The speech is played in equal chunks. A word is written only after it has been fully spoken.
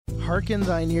Hearken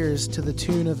thine ears to the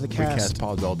tune of the We cast. cast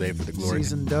pods all day for the glory.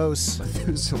 Season dos.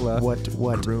 Methuselah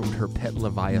What? groomed her pet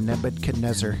Leviathan.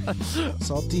 Nebuchadnezzar.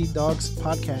 Salty Dogs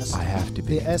Podcast. I have to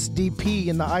be. The SDP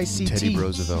and the ICT. Teddy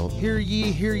Roosevelt. Hear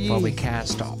ye, hear ye. For we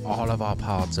cast all of our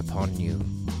pods upon you.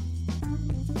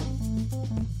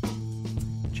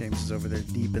 James is over there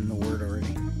deep in the word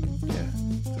already. Yeah.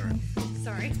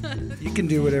 Sorry. You can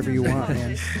do whatever you want,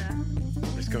 man.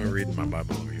 I'm just going to read my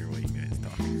Bible over here while you guys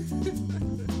talk.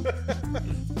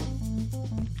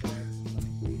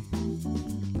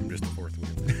 I'm just a fourth wheel.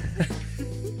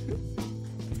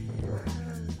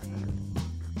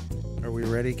 Are we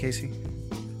ready, Casey?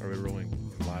 Are we rolling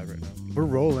live right now? We're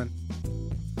rolling.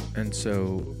 And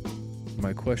so,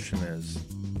 my question is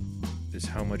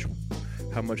how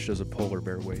much does a polar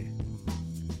bear weigh?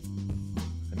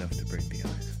 Enough to break the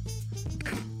ice.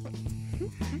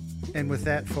 And with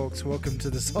that, folks, welcome to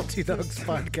the Salty Dogs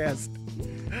Podcast.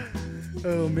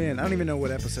 Oh, man. I don't even know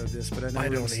what episode this, but I know I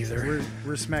don't either.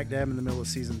 We're smack dab in the middle of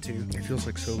season 2. It feels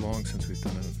like so long since we've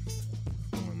done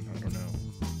one. I don't know.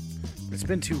 It's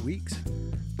been 2 weeks.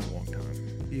 It's a long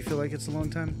time. Do you feel like it's a long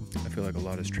time? I feel like a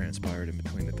lot has transpired in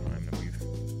between the time that we've...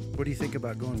 What do you think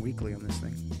about going weekly on this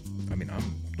thing? I mean,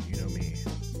 you know me.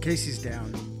 Casey's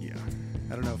down. Yeah.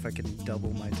 I don't know if I can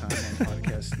double my time on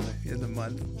podcast in the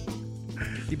month.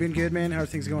 You been good, man? How are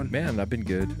things going? Man, I've been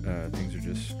good. Things are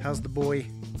just How's the boy?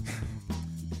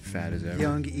 fat as ever.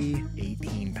 Young E.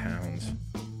 18 pounds.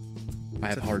 I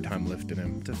have a hard time lifting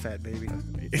him. It's a fat baby.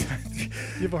 You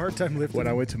have a hard time lifting. When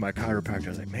I went to my chiropractor, I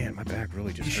was like, man, my back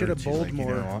really just You should have hurts. He's bowled like,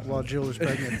 more while Jill was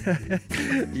pregnant.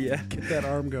 Yeah. Get that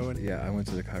arm going. Yeah, I went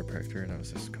to the chiropractor and I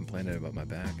was just complaining about my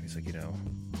back. And he's like,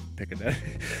 picking that.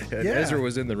 And Yeah. Ezra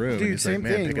was in the room. Dude, and he's same like,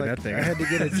 man, thing. picking Like, that thing. I had to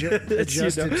get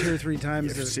adjusted 2 or 3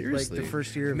 times. Yeah, seriously. Like the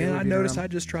first year. Of Man, I being noticed around. I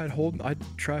just tried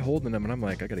holding them, and I'm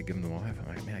like, I got to give them the life. I'm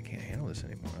like, man, I can't handle this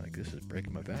anymore. Like, this is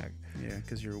breaking my back. Yeah,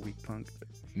 because you're a weak punk.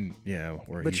 Yeah,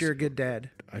 But you're a good dad.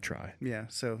 I try. Yeah,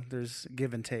 so there's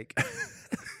give and take.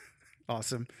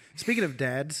 Awesome. Speaking of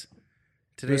dads,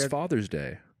 It was today. Father's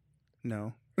Day.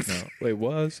 No. No, wait,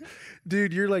 was?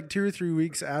 Dude, you're like 2 or 3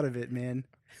 weeks out of it, man.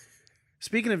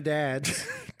 Speaking of dads,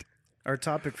 our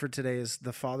topic for today is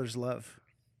the father's love.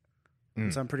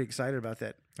 So I'm pretty excited about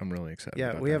that. I'm really excited.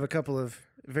 Yeah, about we that. have a couple of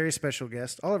very special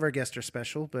guests. All of our guests are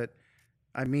special, but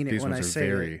I mean it These when I ones are say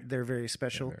very- it, they're very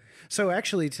special. very- So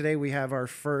actually today we have our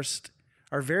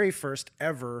very first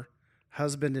ever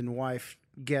husband and wife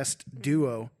guest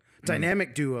duo,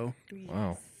 dynamic duo.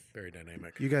 Wow. Very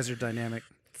dynamic. You guys are dynamic.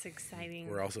 It's exciting.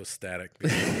 We're also static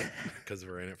because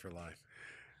we're in it for life.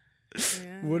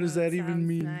 Yeah, What does that even sounds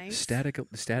mean? Nice.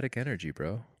 Static energy,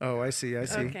 bro. Oh, I see. Okay.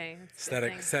 that's a good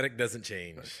thing. Static doesn't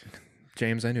change.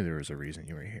 James, I knew there was a reason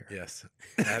you were here. Yes.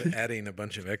 Adding a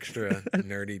bunch of extra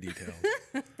nerdy details.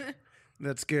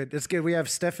 That's good. That's good. We have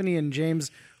Stephanie and James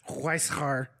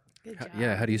Weishar. Good job.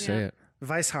 Yeah, how do you say it?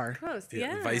 Weishar. Close.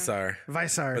 Yeah. Yeah. Weishar.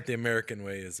 Weishar. But the American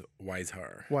way is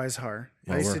Weishar. Weishar.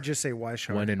 Well, I used to we're- just say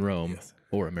Weishar. When in Rome Yes.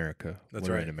 or America. That's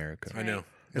we're right. in America. I know.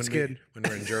 That's When good. When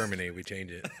we're in Germany, we change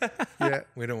it. Yeah.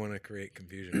 We don't want to create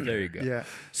confusion. There you go. Yeah.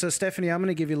 So, Stephanie, I'm going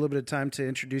to give you a little bit of time to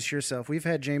introduce yourself. We've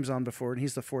had James on before, and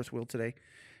he's the fourth wheel today,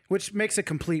 which makes a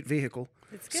complete vehicle.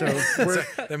 It's So, good. we're,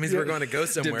 That means we're going to go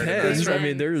somewhere. Depends. tonight. I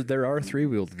mean, there are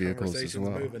 3-wheeled vehicles as Conversation's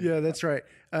well. moving. yeah, that's right.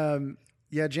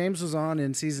 Yeah, James was on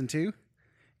in season 2, or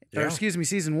Yeah. excuse me,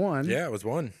 season 1. Yeah, it was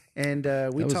one. And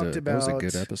we talked about that was a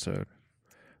good episode.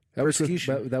 That was with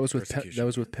Persecution. that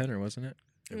was with Penner, wasn't it?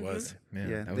 It was. Man,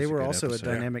 Yeah, that was they were good also episode.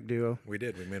 a dynamic duo We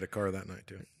did. We made a car that night,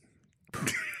 too.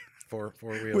 Four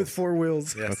wheels. with 4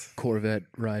 wheels. Yes. Corvette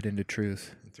ride into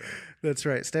truth. That's right. That's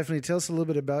right. Stephanie, tell us a little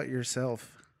bit about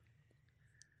yourself.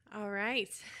 All right.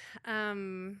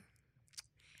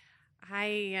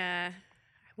 I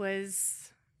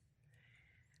was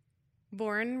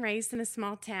born, raised in a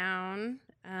small town.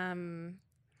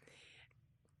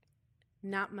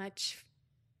 Not much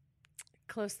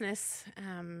closeness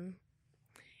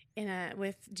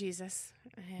with Jesus,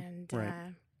 and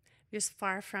Right. just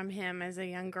far from him as a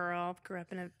young girl. Grew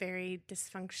up in a very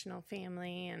dysfunctional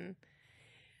family, and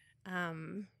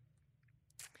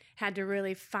had to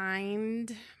really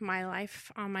find my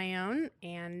life on my own,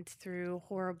 and through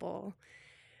horrible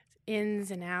ins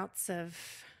and outs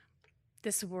of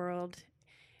this world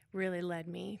really led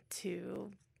me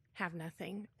to have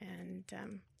nothing.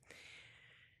 And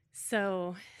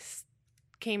so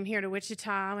came here to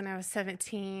Wichita when I was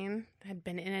 17. Had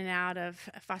been in and out of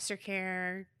foster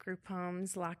care, group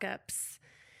homes, lockups,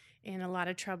 in a lot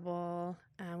of trouble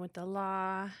with the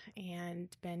law,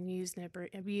 and been used and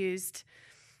abused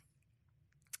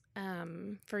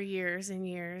for years and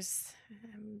years.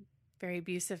 very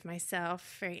abusive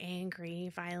myself, very angry,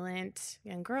 violent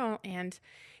young girl, and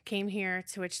came here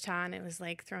to Wichita, and it was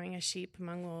like throwing a sheep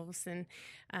among wolves, and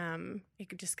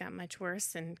it just got much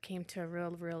worse and came to a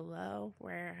real low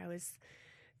where I was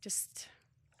just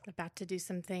about to do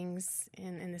some things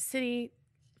in the city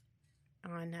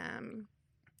on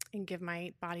and give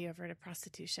my body over to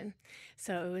prostitution.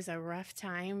 So it was a rough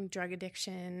time, drug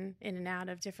addiction, in and out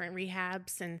of different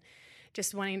rehabs, and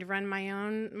just wanting to run my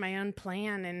own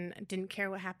plan, and didn't care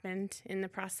what happened in the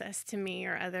process to me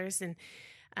or others. And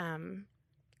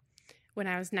when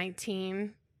I was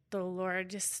 19, the Lord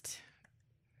just,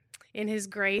 in his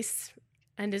grace,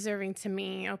 undeserving to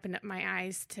me, opened up my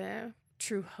eyes to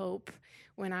true hope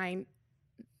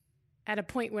at a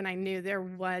point when I knew there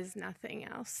was nothing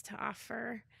else to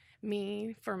offer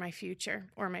me for my future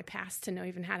or my past to know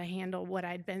even how to handle what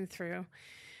I'd been through.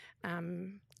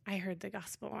 I heard the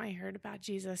gospel. I heard about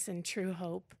Jesus and true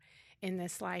hope in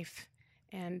this life.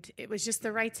 And it was just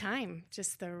the right time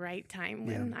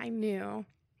when I knew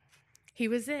he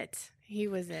was it. He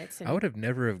was it. And I would have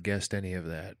never have guessed any of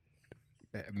that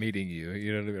meeting you,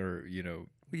 or, Yeah,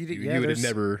 you would have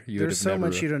never. There's so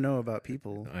much you don't know about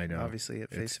people. I know. Obviously, at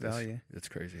face value. It's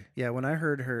crazy. Yeah, when I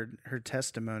heard her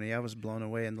testimony, I was blown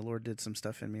away, and the Lord did some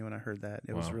stuff in me when I heard that.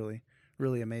 It was really,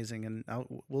 really amazing, and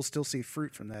we'll still see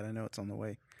fruit from that. I know it's on the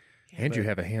way. Yeah. And you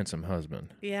have a handsome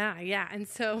husband. Yeah. And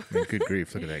so I mean, good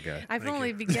grief, look at that guy. I've Thank only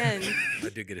you. begun. I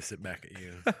do get to sit back at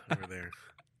you over there,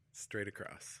 straight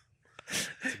across.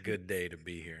 It's a good day to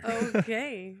be here.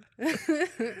 Okay.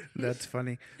 That's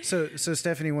funny. So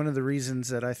Stephanie, one of the reasons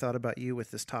that I thought about you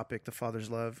with this topic, the Father's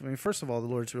love, I mean, first of all, the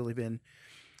Lord's really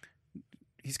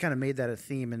he's kind of made that a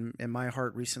theme in my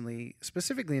heart recently,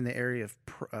 specifically in the area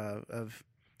of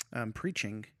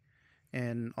preaching,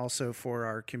 and also for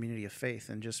our community of faith,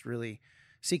 and just really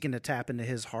seeking to tap into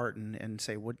his heart and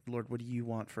say, Lord, what do you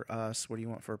want for us? What do you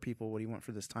want for our people? What do you want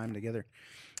for this time together?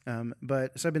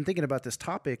 But so I've been thinking about this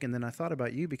topic, and then I thought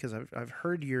about you because I've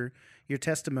heard your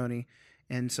testimony,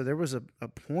 and so there was a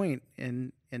point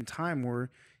in time where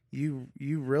you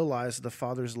realized the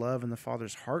Father's love and the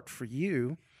Father's heart for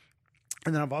you,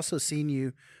 and then I've also seen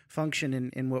you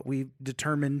function in what we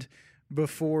determined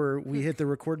before we hit the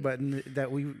record button that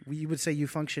we would say you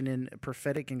function in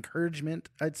prophetic encouragement,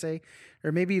 I'd say,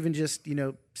 or maybe even just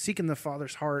seeking the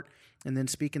Father's heart and then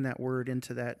speaking that word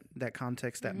into that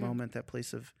context, that moment, that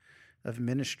place of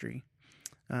ministry.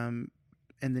 And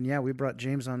then we brought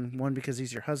James on, one because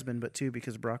he's your husband, but two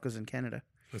because Brock was in Canada.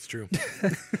 That's true.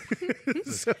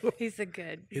 So He's a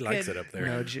good. He likes it up there.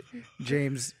 no,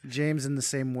 James in the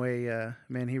same way,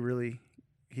 man, he really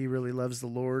loves the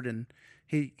Lord, and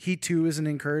he too is an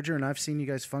encourager, and I've seen you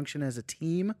guys function as a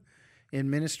team in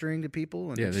ministering to people.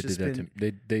 And Yeah, it's they just did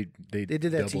that. They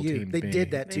did that to you. They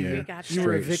did that to We you. got You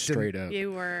were a you. victim. Straight up.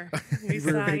 You were. We You were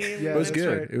a saw big- you. yeah, It was that's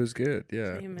good. right. It was good.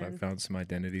 Yeah, Amen. I found some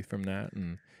identity from that,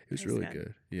 and it was Praise really God.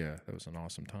 good. Yeah, that was an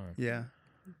awesome time. Yeah,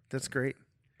 that's great.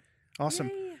 Awesome.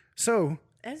 Yay. So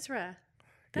Ezra.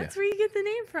 That's where you get the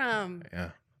name from. Yeah,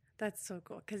 That's so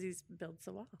cool because he builds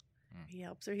the wall. He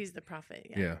helps her. He's the prophet.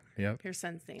 yeah, yep. Your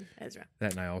son's name, Ezra.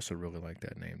 That, and I also really like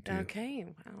that name too. Okay.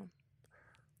 Wow.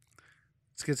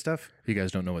 it's good stuff. You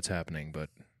guys don't know what's happening, but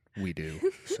we do.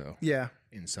 So Yeah.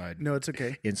 inside No, it's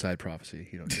okay. prophecy.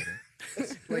 You don't get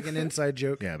it. Like an inside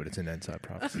joke. Yeah, but it's an inside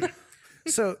prophecy.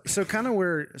 So kind of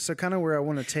where I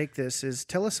want to take this is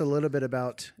tell us a little bit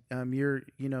about your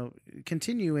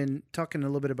continue in talking a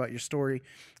little bit about your story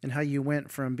and how you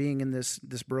went from being in this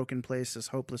broken place, this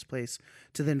hopeless place,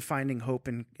 to then finding hope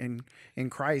in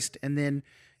Christ, and then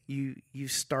you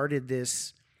started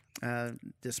this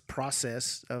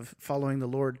process of following the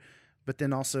Lord, but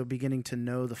then also beginning to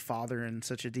know the Father in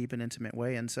such a deep and intimate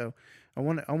way. And so I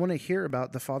want to hear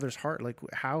about the Father's heart. Like,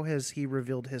 how has He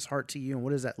revealed His heart to you, and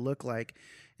what does that look like?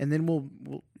 And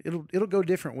then it'll go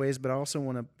different ways. But I also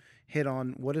want to hit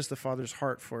on what is the Father's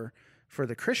heart for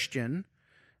the Christian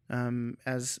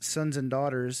as sons and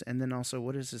daughters, and then also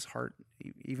what is His heart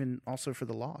even also for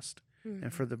the lost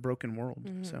and for the broken world.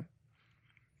 So.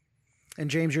 And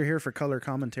James, you're here for color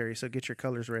commentary, so get your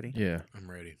colors ready. Yeah. I'm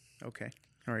ready. Okay.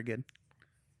 All right, good.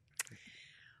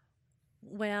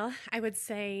 Well, I would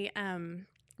say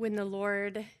when the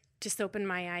Lord just opened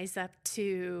my eyes up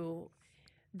to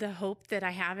the hope that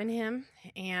I have in Him,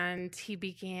 and He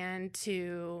began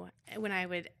to, when I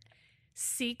would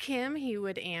seek Him, He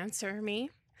would answer me.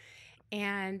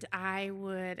 And I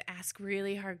would ask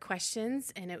really hard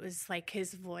questions, and it was like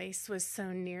His voice was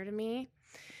so near to me.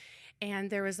 And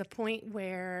there was a point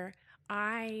where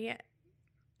I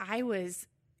was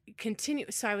continuing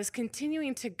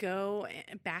to go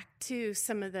back to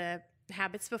some of the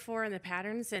habits before and the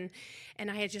patterns, and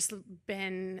I had just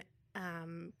been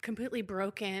completely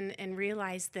broken and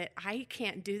realized that I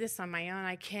can't do this on my own.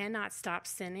 I cannot stop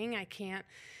sinning. I can't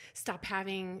stop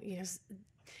having,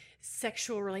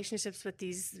 sexual relationships with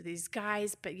these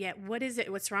guys, but yet what is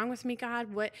it? What's wrong with me,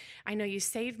 God? What, I know you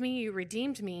saved me, you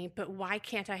redeemed me, but why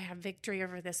can't I have victory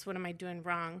over this? What am I doing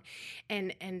wrong?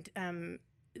 And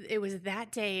it was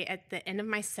that day at the end of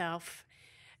myself,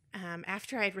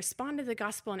 after I had responded to the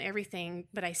gospel and everything,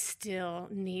 but I still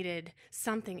needed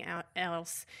something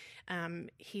else.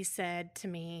 He said to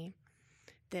me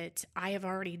that I have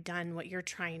already done what you're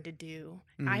trying to do.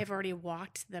 I have already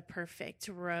walked the perfect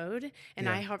road, and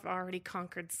I have already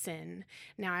conquered sin.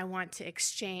 Now I want to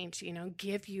exchange,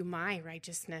 give you my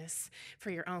righteousness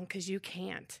for your own, because you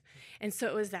can't. And so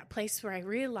it was that place where I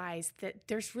realized that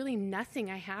there's really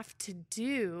nothing I have to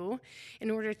do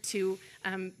in order to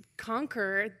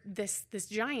conquer this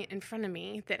giant in front of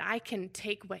me, that I can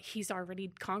take what he's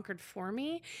already conquered for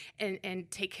me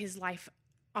and take his life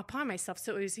upon myself.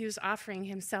 So he was offering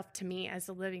himself to me as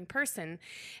a living person.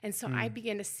 And so I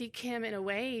began to seek him in a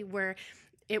way where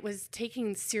it was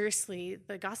taking seriously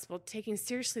the gospel, taking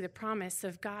seriously the promise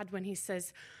of God when he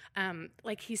says,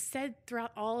 like he said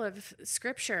throughout all of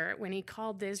Scripture, when he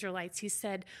called the Israelites, he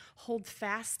said, hold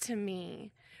fast to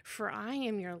me, for I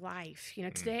am your life.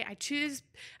 Today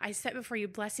I set before you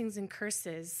blessings and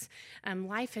curses,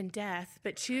 life and death,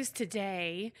 but choose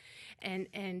today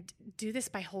and do this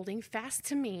by holding fast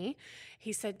to me.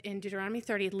 He said in Deuteronomy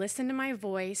 30, listen to my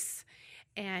voice,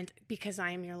 and because I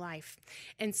am your life.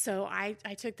 And so I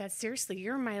took that seriously.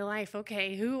 You're my life.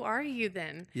 Okay, who are you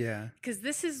then? Yeah. Because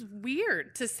this is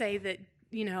weird to say that,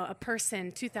 a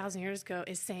person 2,000 years ago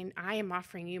is saying, I am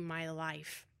offering you my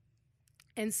life.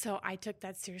 And so I took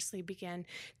that seriously, began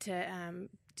to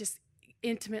just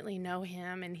intimately know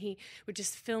him, and he would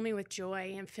just fill me with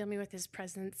joy and fill me with his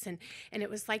presence, and it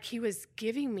was like he was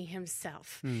giving me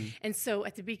himself. And so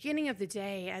at the beginning of the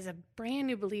day, as a brand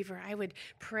new believer, I would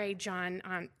pray John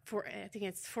I think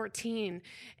it's 14,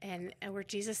 and where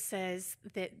Jesus says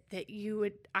that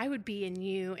I would be in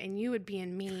you and you would be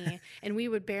in me and we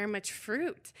would bear much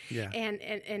fruit. Yeah.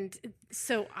 And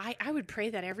so I would pray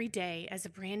that every day as a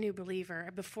brand new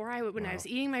believer. Before when I was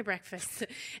eating my breakfast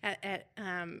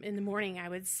in the morning, I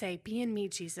would say, be in me,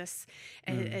 Jesus,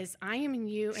 as I am in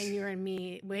you and you're in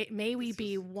me. May we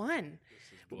be one.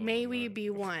 May we be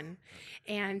one.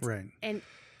 And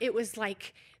it was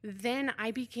like, then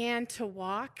I began to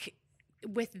walk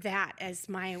with that as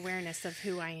my awareness of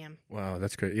who I am. Wow,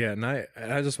 that's great. Yeah, and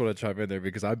I just want to chime in there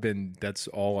because that's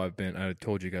all I've been. I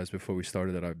told you guys before we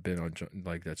started that I've been on,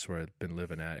 like, that's where I've been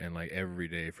living at, and like every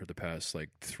day for the past like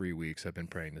 3 weeks I've been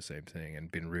praying the same thing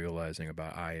and been realizing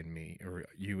about I and me, or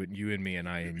you and me, and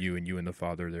I and you and the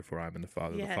Father, therefore I'm in the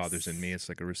Father, the Father's in me. It's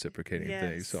like a reciprocating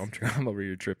thing. So I'm over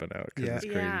here tripping out because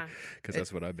it's crazy, because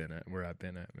that's what I've been at, where I've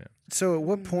been at, man. So at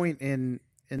what point in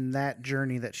that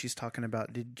journey that she's talking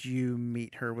about did you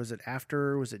meet her? Was it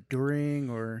after? Was it during?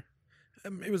 Or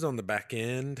it was on the back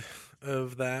end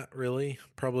of that, really.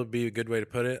 Probably be a good way to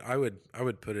put it. I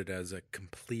would put it as a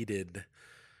completed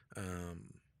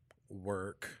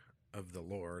work of the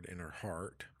Lord in her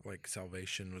heart. Like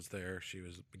salvation was there. She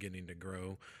was beginning to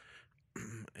grow.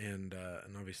 And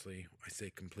obviously I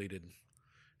say completed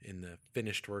in the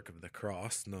finished work of the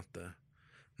cross, not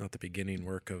the beginning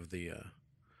work of the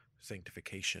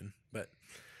sanctification. But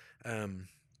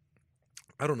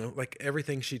I don't know, like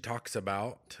everything she talks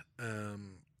about,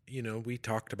 we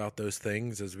talked about those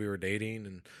things as we were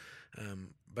dating, and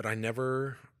but I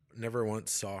never once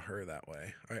saw her that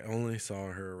way. I only saw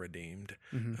her redeemed,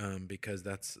 because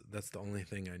that's the only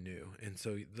thing I knew. And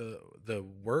so the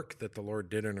work that the Lord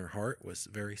did in her heart was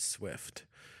very swift,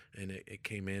 and it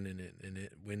came in,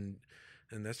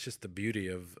 and that's just the beauty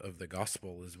of the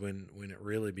gospel, is when it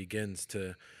really begins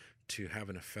to have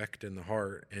an effect in the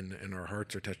heart, and our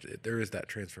hearts are touched. There is that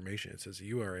transformation. It says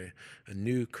you are a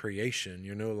new creation.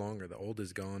 You're no longer, the old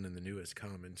is gone and the new has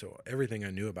come. And so everything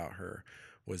I knew about her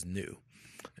was new,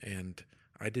 and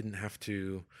I didn't have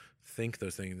to think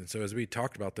those things. And so as we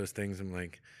talked about those things, I'm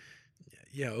like,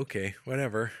 yeah, okay,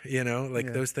 whatever,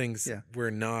 those things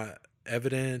were not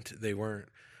evident. They weren't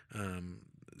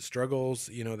struggles,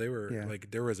 they were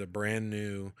like, there was a brand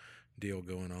new deal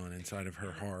going on inside of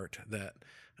her heart that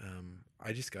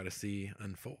I just got to see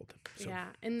unfold. So. Yeah,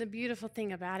 and the beautiful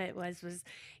thing about it was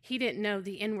he didn't know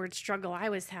the inward struggle I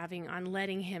was having on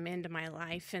letting him into my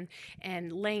life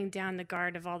and laying down the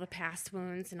guard of all the past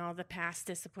wounds and all the past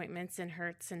disappointments and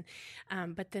hurts. And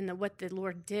but then what the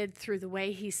Lord did through the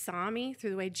way he saw me,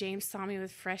 through the way James saw me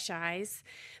with fresh eyes,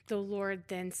 the Lord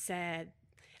then said,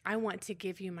 I want to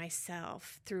give you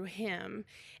myself through him.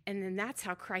 And then that's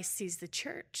how Christ sees the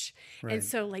church. Right. And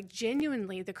so, like,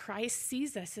 genuinely, the Christ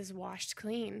sees us as washed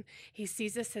clean. He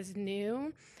sees us as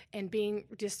new and being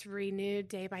just renewed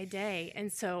day by day.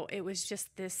 And so it was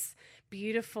just this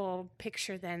beautiful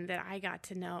picture then that I got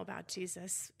to know about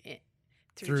Jesus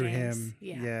through James. him.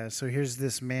 Yeah. So here's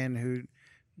this man who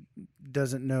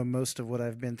doesn't know most of what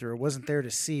I've been through, or wasn't there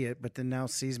to see it, but then now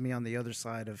sees me on the other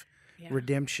side of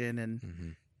redemption,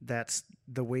 and that's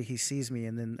the way he sees me.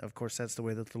 And then, of course, that's the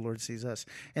way that the Lord sees us.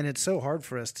 And it's so hard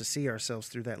for us to see ourselves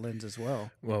through that lens as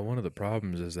well. Well, one of the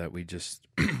problems is that we just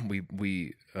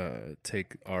we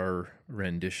take our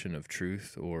rendition of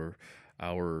truth, or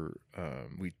our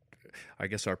I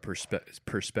guess our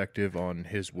perspective on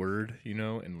his word,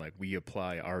 and like we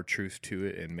apply our truth to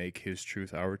it and make his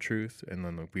truth our truth, and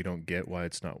then we don't get why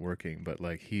it's not working. But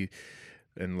like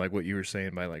and like what you were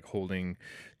saying, by like holding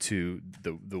to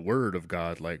the word of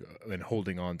God, like, and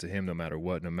holding on to him no matter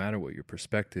what your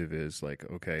perspective is, like,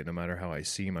 okay, no matter how I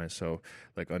see myself,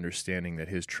 like understanding that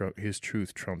his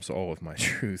truth trumps all of my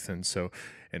truth. And so,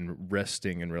 and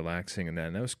resting and relaxing in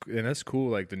that. And that's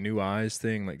cool. Like the new eyes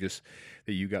thing, like just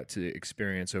that you got to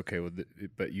experience, okay,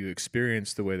 but you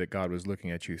experienced the way that God was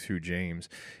looking at you through James,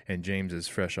 and James is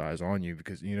fresh eyes on you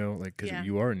because, because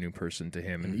you are a new person to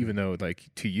him. And even though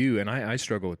like to you, and I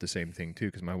struggle with the same thing too,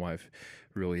 because my wife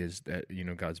really is that,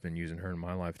 God's been using her in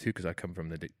my life too, because I come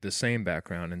from the same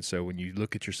background. And so when you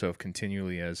look at yourself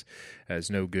continually as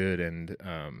no good and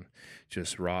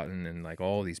just rotten and like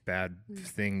all these bad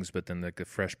things, but then like the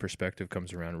fresh perspective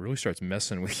comes around and really starts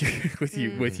messing with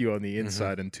you with you on the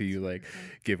inside until you like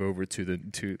give over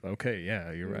to okay,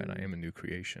 yeah, you're right, I am a new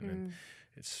creation. And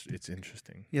it's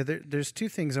interesting. Yeah, there's two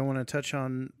things I want to touch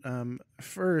on.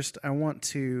 First, I want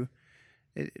to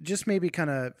just maybe kind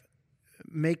of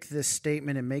make this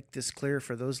statement and make this clear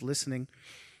for those listening,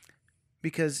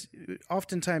 because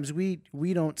oftentimes we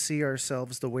don't see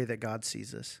ourselves the way that God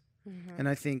sees us. And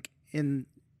I think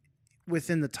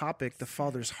within the topic, the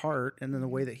Father's heart, and then the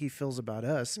way that he feels about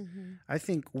us, I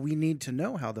think we need to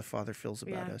know how the Father feels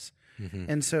about us.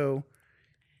 And so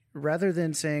rather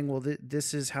than saying, well,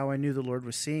 this is how I knew the Lord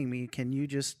was seeing me, can you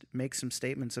just make some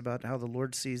statements about how the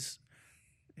Lord sees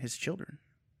his children?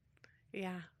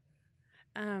 Yeah.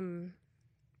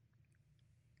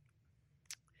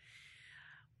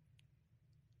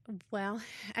 Well,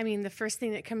 I mean, the first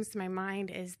thing that comes to my mind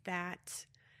is that,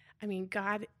 I mean,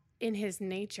 God in his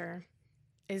nature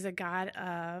is a God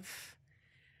of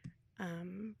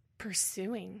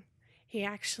pursuing. He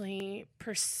actually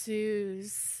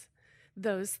pursues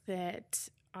those that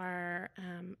are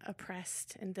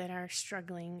oppressed and that are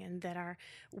struggling and that are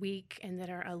weak and that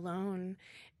are alone.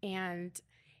 And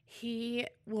he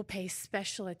will pay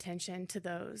special attention to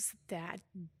those that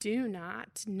do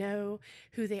not know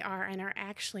who they are and are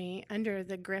actually under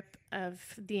the grip of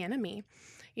the enemy.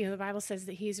 The Bible says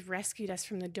that he's rescued us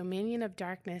from the dominion of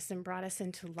darkness and brought us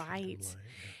into light.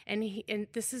 And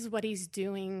this is what he's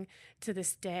doing to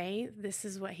this day. This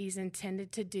is what he's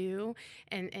intended to do.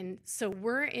 And so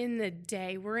we're in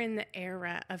the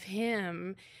era of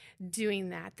him doing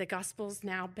that. The gospel's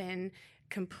now been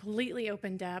completely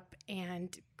opened up,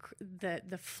 and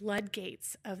the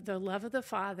floodgates of the love of the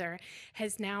Father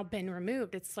has now been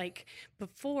removed. It's like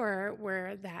before,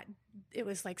 where that it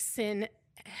was like sin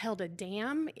held a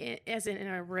dam, as in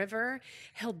a river,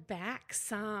 held back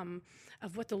some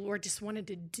of what the Lord just wanted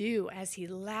to do as he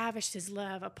lavished his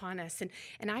love upon us.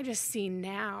 And I just see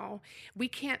now, we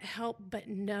can't help but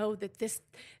know that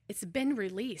it's been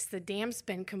released. The dam's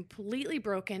been completely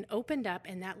broken, opened up,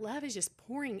 and that love is just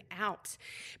pouring out.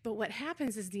 But what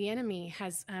happens is the enemy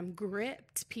has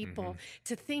gripped people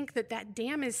to think that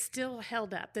dam is still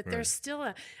held up, that there's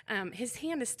still his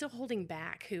hand is still holding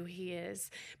back who he is.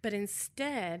 But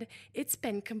instead, it's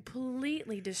been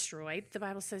completely destroyed. The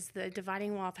Bible says the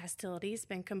dividing wall of hostility has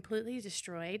been completely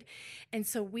destroyed. And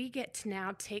so we get to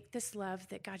now take this love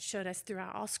that God showed us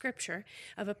throughout all Scripture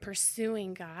of a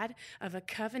pursuing God, of a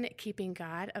covenant-keeping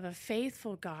God, of a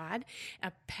faithful God,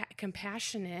 a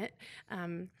compassionate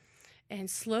and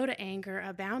slow to anger,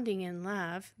 abounding in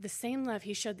love, the same love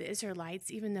he showed the Israelites,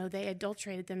 even though they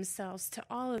adulterated themselves to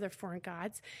all other foreign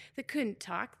gods that couldn't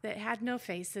talk, that had no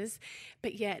faces,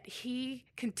 but yet he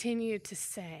continued to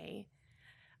say,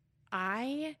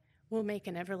 I will make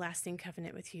an everlasting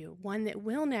covenant with you, one that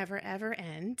will never, ever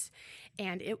end,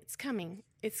 and it's coming,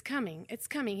 it's coming, it's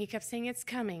coming. He kept saying, it's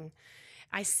coming.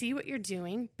 I see what you're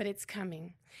doing, but it's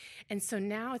coming. And so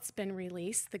now it's been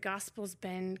released. The gospel's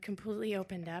been completely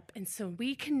opened up. And so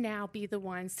we can now be the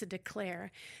ones to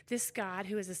declare this God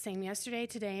who is the same yesterday,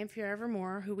 today, and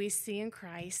forevermore, who we see in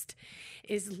Christ,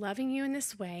 is loving you in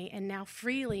this way and now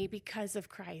freely because of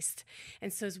Christ.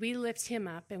 And so as we lift him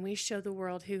up and we show the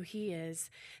world who he is,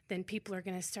 then people are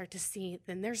going to start to see,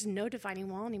 then there's no dividing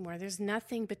wall anymore. There's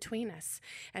nothing between us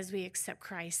as we accept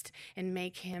Christ and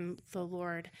make him the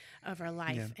Lord of our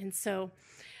life. Yeah. And so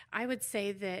I would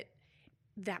say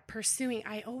that pursuing,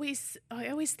 I always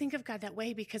think of God that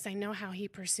way because I know how he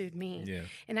pursued me. Yeah.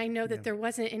 And I know that there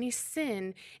wasn't any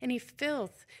sin, any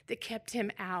filth that kept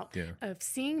him out of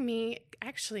seeing me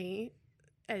actually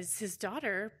as his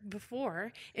daughter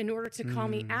before in order to call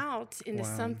me out into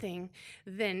something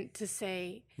than to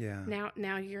say,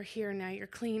 now you're here, now you're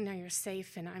clean, now you're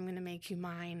safe, and I'm going to make you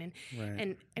mine.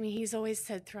 And I mean, he's always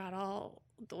said throughout all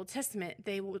the Old Testament,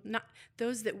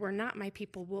 those that were not my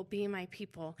people will be my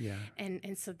people. Yeah.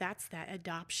 And so that's that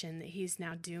adoption that he's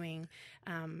now doing.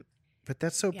 But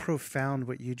that's so profound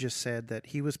what you just said, that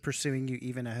he was pursuing you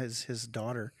even as his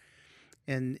daughter.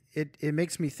 And it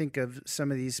makes me think of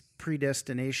some of these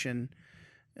predestination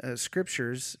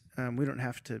scriptures. We don't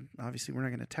have to, obviously we're not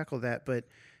going to tackle that, but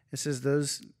it says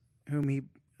those whom he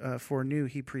foreknew,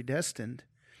 he predestined.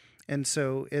 And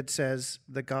so it says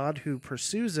the God who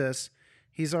pursues us,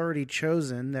 he's already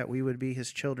chosen that we would be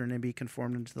his children and be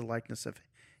conformed into the likeness of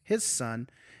his son.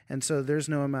 And so there's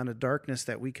no amount of darkness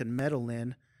that we can meddle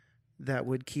in that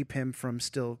would keep him from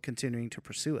still continuing to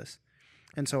pursue us.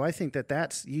 And so I think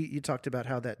that's, you talked about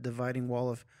how that dividing wall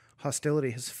of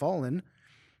hostility has fallen,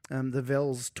 the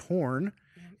veil's torn,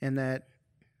 and that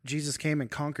Jesus came and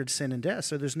conquered sin and death.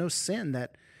 So there's no sin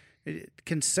that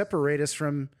can separate us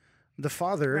from the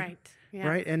Father. Right. Yeah.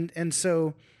 Right. And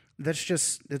so that's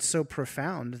just, it's so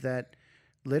profound that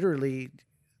literally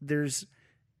there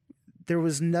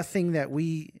was nothing that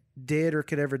we did or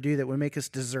could ever do that would make us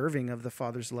deserving of the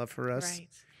Father's love for us.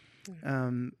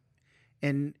 Right.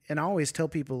 And I always tell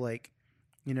people, like,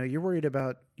 you know, you're worried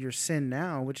about your sin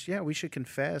now, which, we should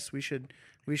confess. We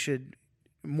should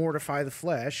mortify the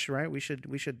flesh, right? We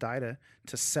should die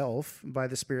to self, by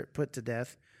the Spirit put to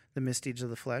death the misdeeds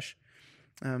of the flesh.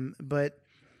 But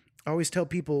I always tell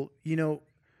people, you know,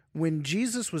 when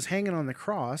Jesus was hanging on the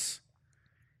cross,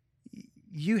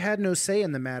 you had no say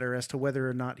in the matter as to whether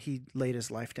or not he laid his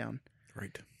life down.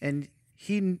 Right. And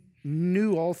he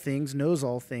knew all things, knows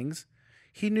all things.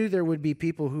 He knew there would be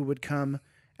people who would come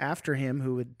after him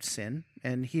who would sin,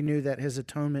 and he knew that his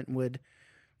atonement would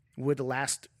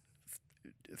last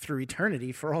through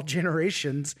eternity for all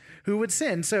generations who would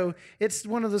sin. So it's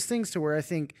one of those things to where I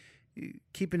think,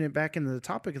 keeping it back into the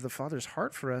topic of the Father's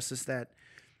heart for us, is that,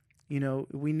 you know,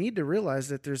 we need to realize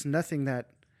that there's nothing that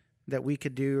we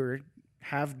could do or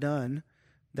have done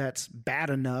that's bad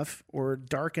enough or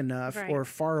dark enough or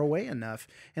far away enough.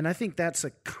 And I think that's a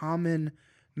common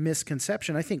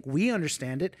misconception. I think we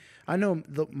understand it. I know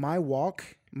my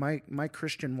walk, my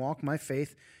Christian walk, my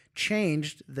faith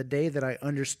changed the day that I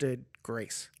understood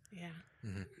grace. Yeah.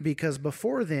 Mm-hmm. Because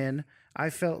before then, I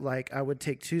felt like I would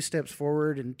take 2 steps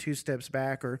forward and 2 steps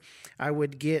back, or I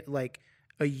would get like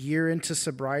a year into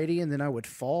sobriety and then I would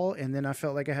fall, and then I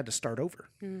felt like I had to start over.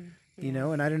 You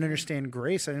know, and I didn't understand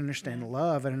grace. I didn't understand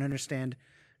love. I didn't understand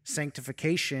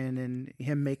sanctification and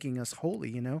him making us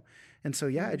holy, you know? And so,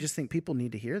 I just think people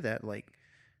need to hear that. Like,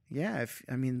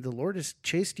 the Lord has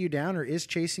chased you down or is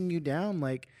chasing you down.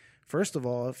 Like, first of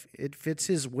all, if it fits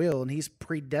his will and he's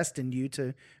predestined you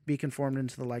to be conformed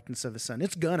into the likeness of his son,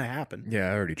 it's going to happen.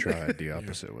 Yeah, I already tried the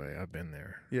opposite way. I've been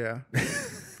there. Yeah.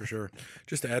 For sure.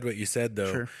 Just to add what you said,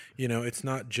 though, you know, it's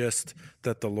not just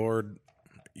that the Lord,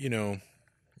 you know,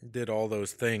 did all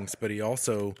those things, but he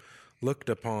also looked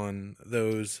upon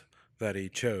those that he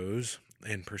chose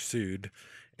and pursued,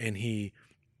 and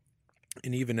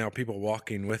even now people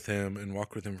walking with him and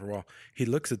walk with him for a while, he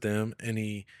looks at them and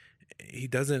he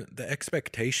doesn't, the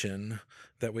expectation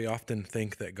that we often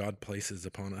think that God places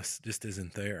upon us just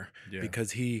isn't there,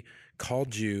 because he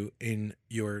called you in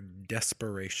your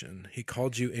desperation. He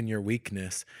called you in your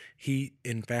weakness.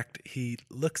 In fact, he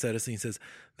looks at us and he says,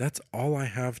 that's all I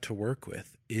have to work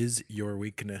with is your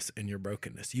weakness and your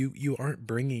brokenness. You aren't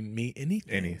bringing me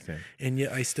anything. And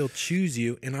yet I still choose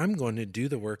you, and I'm going to do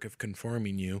the work of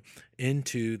conforming you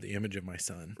into the image of my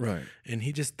son. Right. And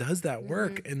he just does that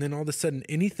work. And then all of a sudden,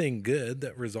 anything good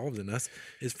that resolves in us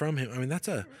is from him. I mean, that's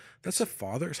a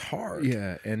father's heart.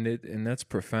 Yeah. And that's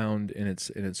profound in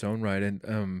its own right.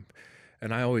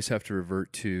 And I always have to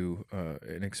revert to,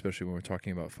 and especially when we're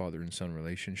talking about father and son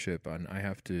relationship, and I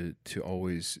have to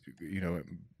always, you know,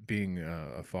 being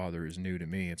a father is new to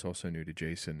me. It's also new to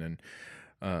Jason.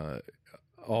 And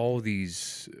all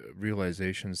these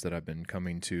realizations that I've been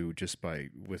coming to just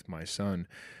with my son.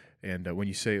 And when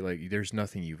you say like, there's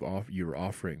nothing you're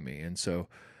offering me. And so,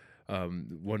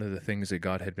 one of the things that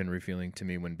God had been revealing to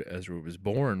me when Ezra was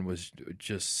born was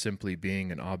just simply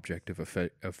being an object of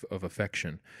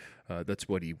affection. That's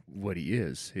what he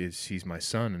is. He's my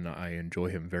son, and I enjoy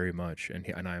him very much,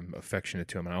 and I'm affectionate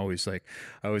to him. And I always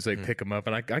pick him up,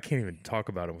 and I can't even talk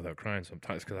about him without crying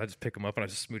sometimes, because I just pick him up and I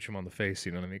just smooch him on the face.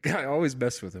 You know what I mean? I always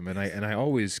mess with him, and I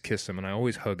always kiss him, and I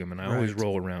always hug him, and I always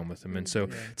roll around with him. And so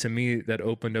to me, that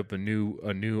opened up a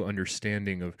new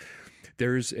understanding of.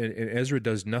 And Ezra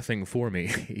does nothing for me.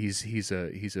 He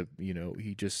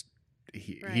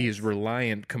is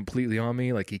reliant completely on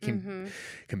me. Like he can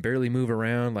barely move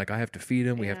around. Like I have to feed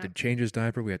him. We have to change his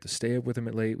diaper. We have to stay up with him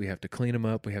at late. We have to clean him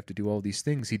up. We have to do all these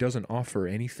things. He doesn't offer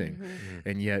anything.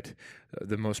 And yet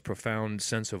the most profound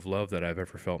sense of love that I've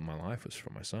ever felt in my life was for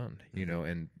my son,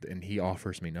 and he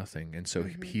offers me nothing. And so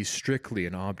he's strictly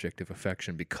an object of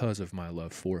affection because of my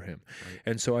love for him. Right.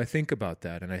 And so I think about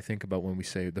that. And I think about when we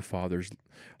say the Father's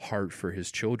heart for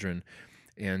his children,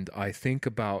 and I think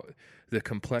about the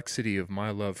complexity of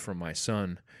my love for my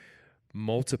son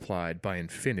multiplied by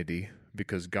infinity,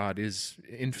 because God is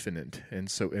infinite. And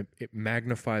so it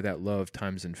magnify that love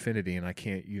times infinity. And I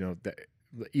can't,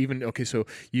 so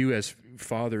you as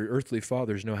earthly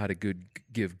fathers know how to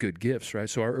give good gifts, right?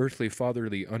 So our earthly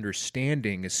fatherly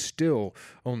understanding is still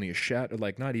only a shadow,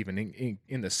 like not even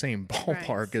in the same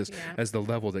ballpark as the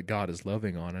level that God is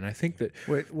loving on. And I think that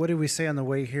what did we say on the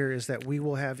way here is that we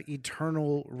will have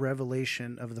eternal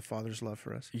revelation of the Father's love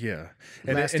for us. Yeah.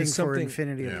 Lasting for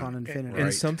infinity upon infinity.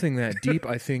 And something that deep,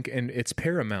 I think, and it's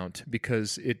paramount,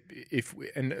 because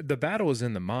and the battle is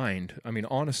in the mind. I mean,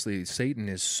 honestly, Satan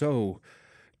is so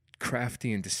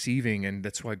crafty and deceiving, and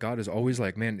that's why God is always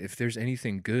like, man, if there's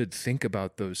anything good, think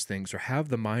about those things, or have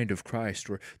the mind of Christ,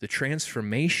 or the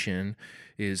transformation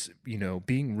is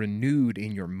being renewed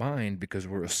in your mind, because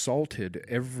we're assaulted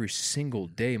every single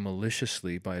day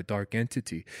maliciously by a dark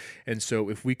entity. And so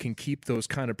if we can keep those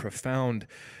kind of profound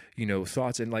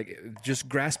thoughts, and like just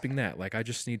grasping that, like I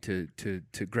just need to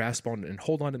grasp on and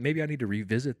hold on to, maybe I need to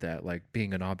revisit that, like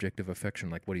being an object of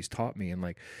affection, like what he's taught me. And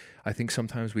like, I think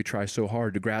sometimes we try so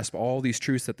hard to grasp all these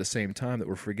truths at the same time that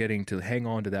we're forgetting to hang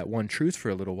on to that one truth for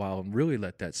a little while and really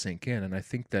let that sink in. And I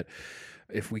think that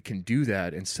if we can do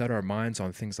that and set our minds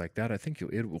on things like that, I think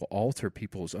it will alter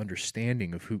people's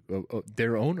understanding of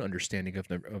their own understanding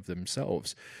of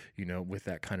themselves, with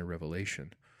that kind of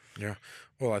revelation. Yeah.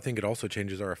 Well, I think it also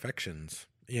changes our affections,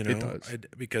 It does.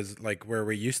 because like where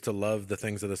we used to love the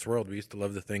things of this world, we used to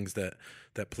love the things that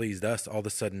pleased us. All of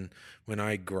a sudden, when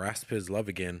I grasp his love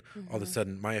again, all of a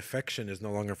sudden my affection is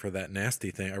no longer for that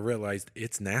nasty thing. I realized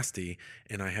it's nasty,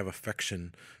 and I have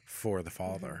affection for the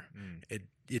Father.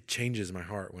 It changes my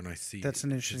heart when I see. That's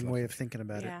an interesting way of thinking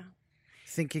about it.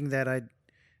 Thinking Yeah.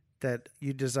 that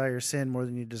you desire sin more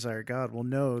than you desire God. Well,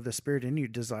 no, the Spirit in you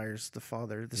desires the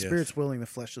Father. The Spirit's willing, the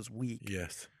flesh is weak.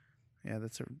 Yes. Yeah,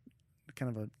 that's a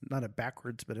kind of not a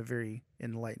backwards, but a very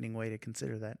enlightening way to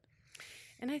consider that.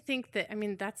 And I think that,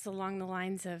 that's along the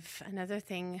lines of another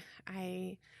thing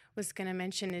I was going to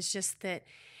mention, is just that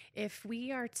if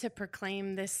we are to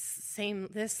proclaim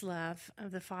this love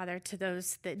of the Father to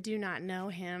those that do not know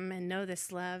him and know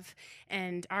this love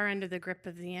and are under the grip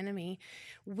of the enemy,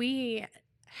 we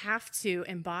have to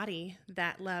embody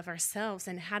that love ourselves.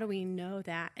 And how do we know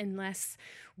that unless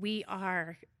we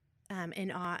are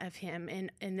in awe of him,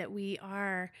 and that we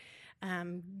are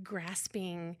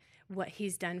grasping what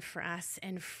he's done for us,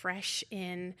 and fresh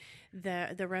in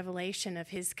the revelation of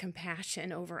his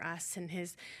compassion over us and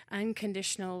his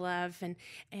unconditional love,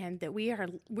 and that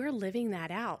we're living that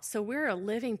out. So we're a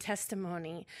living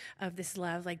testimony of this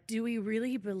love. Like, do we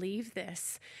really believe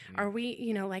this? Are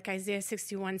we, like Isaiah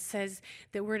 61 says,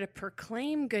 that we're to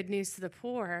proclaim good news to the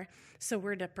poor. So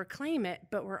we're to proclaim it,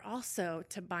 but we're also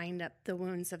to bind up the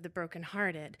wounds of the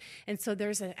brokenhearted. And so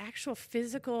there's an actual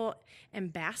physical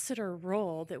ambassador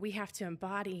role that we have to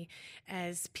embody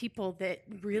as people that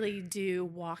really do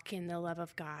walk in the love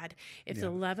of God. If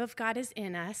the love of God is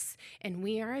in us and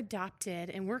we are adopted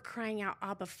and we're crying out,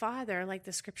 Abba, Father, like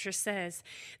the scripture says,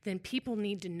 then people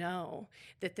need to know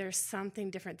that there's something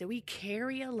different, that we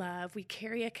carry a love, we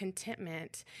carry a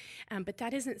contentment, but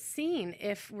that isn't seen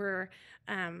if we're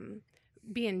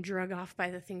being drug off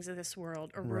by the things of this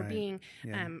world, or we're being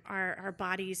our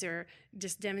bodies are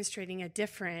just demonstrating a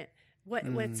different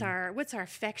What's our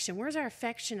affection? Where's our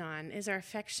affection on? Is our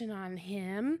affection on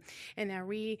Him, and are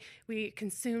we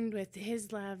consumed with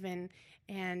His love and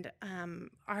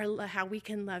how we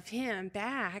can love Him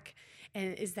back?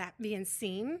 And is that being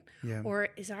seen, or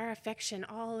is our affection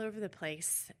all over the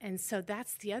place? And so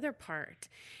that's the other part,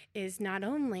 is not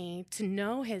only to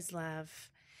know His love,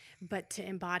 but to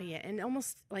embody it, and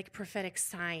almost like a prophetic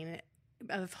sign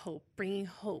of hope, bringing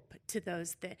hope to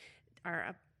those that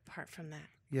are apart from that.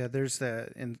 Yeah, there's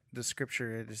that in the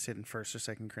scripture. It is in 1st or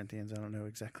 2nd Corinthians. I don't know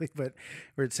exactly, but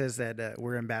where it says that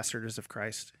we're ambassadors of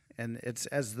Christ, and it's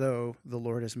as though the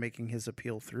Lord is making His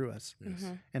appeal through us. Yes.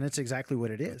 And it's exactly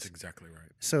what it is. That's exactly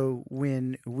right. So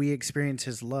when we experience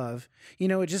His love,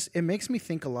 it makes me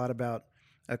think a lot about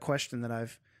a question that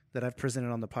I've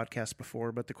presented on the podcast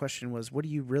before. But the question was, what do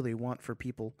you really want for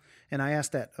people? And I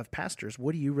asked that of pastors.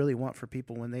 What do you really want for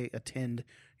people when they attend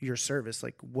your service?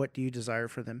 Like, what do you desire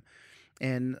for them?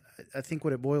 And I think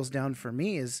what it boils down for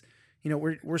me is,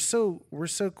 we're so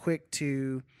quick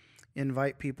to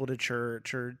invite people to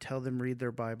church or tell them read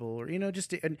their Bible, or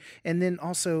and then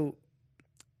also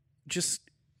just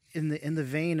in the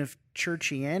vein of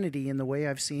churchianity, in the way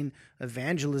I've seen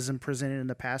evangelism presented in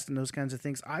the past and those kinds of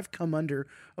things, I've come under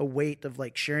a weight of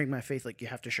like sharing my faith. Like, you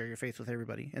have to share your faith with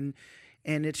everybody, and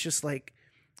it's just like,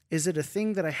 is it a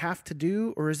thing that I have to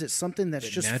do, or is it something that's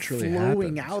just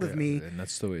flowing out of me? And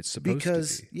that's the way it's supposed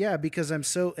to be. Because I'm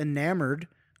so enamored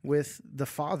with the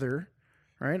Father,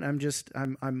 right?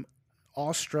 I'm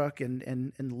awestruck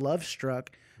and love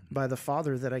struck by the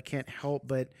Father that I can't help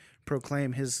but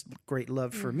proclaim His great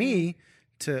love for me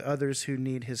to others who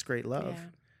need His great love.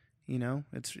 Yeah.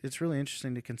 It's really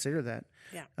interesting to consider that.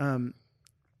 Yeah.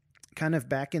 Kind of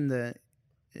back in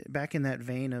that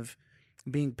vein of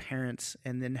being parents,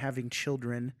 and then having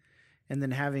children, and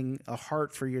then having a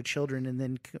heart for your children, and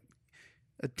then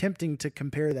attempting to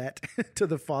compare that to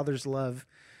the Father's love.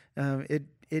 It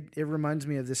reminds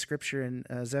me of this scripture in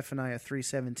Zephaniah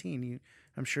 3:17.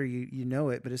 I'm sure you know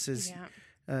it, but it says,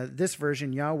 this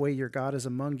version, Yahweh your God is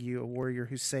among you, a warrior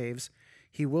who saves.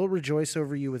 He will rejoice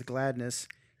over you with gladness.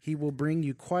 He will bring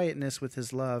you quietness with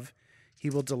His love.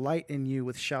 He will delight in you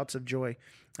with shouts of joy.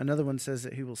 Another one says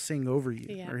that He will sing over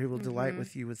you, or He will delight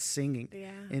with you with singing,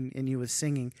 in you with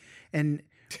singing. And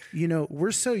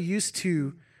we're so used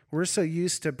to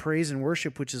praise and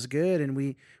worship, which is good, and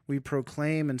we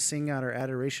proclaim and sing out our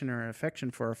adoration or our affection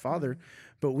for our Father.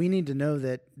 But we need to know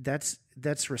that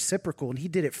that's reciprocal, and He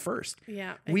did it first.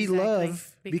 Yeah, we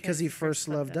love because He first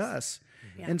loved us.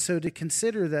 Yeah. And so to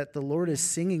consider that the Lord is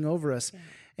singing over us. Yeah.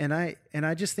 And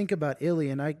I just think about Illy,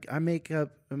 and I make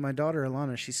up, my daughter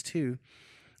Alana, she's 2,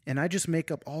 and I just make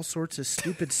up all sorts of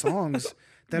stupid songs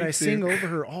that I sing over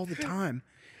her all the time.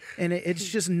 And it's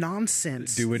just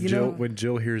nonsense. Dude, when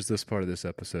Jill hears this part of this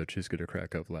episode, she's going to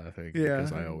crack up laughing. Yeah.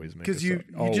 Because I always make Because you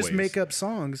just make up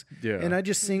songs. Yeah. And I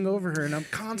just sing over her, and I'm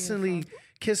constantly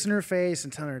kissing her face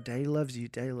and telling her, Daddy loves you,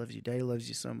 Daddy loves you, Daddy loves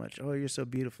you so much. Oh, you're so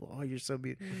beautiful. Oh, you're so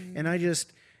beautiful. And I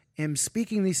just am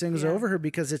speaking these things over her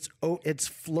because it's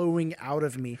flowing out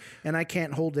of me, and I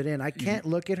can't hold it in. I can't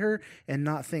look at her and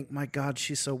not think, my God,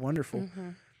 she's so wonderful.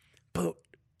 But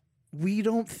we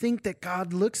don't think that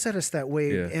God looks at us that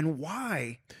way, and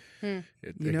why?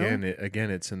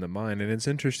 Again, it's in the mind, and it's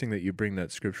interesting that you bring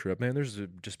that scripture up. Man, there's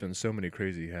just been so many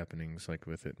crazy happenings like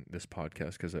with this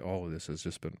podcast, because all of this has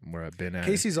just been where I've been at.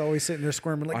 Casey's always sitting there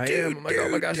squirming like, oh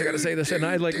my gosh, I got to say this. And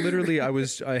I literally,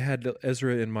 I had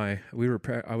Ezra in I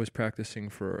was practicing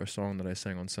for a song that I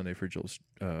sang on Sunday for Jill's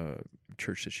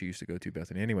church that she used to go to,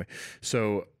 Bethany. Anyway,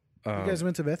 so you guys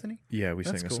went to Bethany? Yeah, we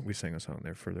sang a song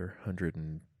there for their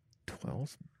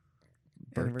 112th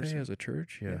birthday as a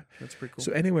church. Yeah, that's pretty cool.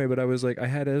 So anyway, but I was like, I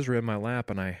had Ezra in my lap,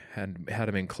 and I had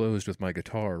him enclosed with my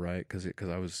guitar, right? Because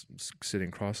I was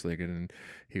sitting cross-legged, and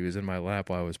he was in my lap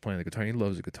while I was playing the guitar. He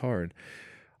loves the guitar, and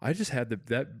I just had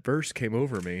that verse came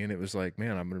over me, and it was like,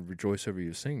 man, I'm going to rejoice over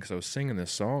you sing, because I was singing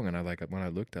this song, and when I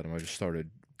looked at him, I just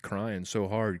started crying so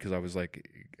hard, because I was like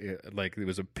it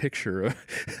was a picture of,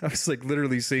 I was like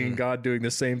literally seeing God doing the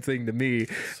same thing to me,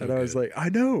 and I was like, I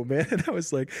know, man. And I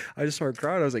was like, I just started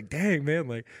crying. I was like, dang, man,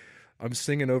 like I'm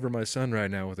singing over my son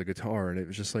right now with a guitar, and it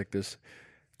was just like this.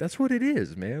 That's what it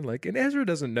is, man. Like, and Ezra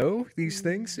doesn't know these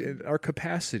things. Our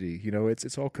capacity,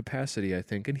 it's all capacity, I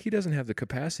think. And he doesn't have the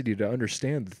capacity to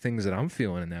understand the things that I'm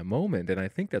feeling in that moment. And I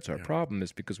think that's our problem,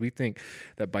 is because we think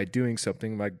that by doing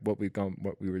something like what we've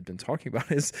been talking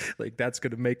about is like that's going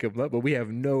to make him love. But we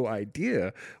have no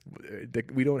idea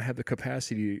that we don't have the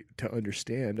capacity to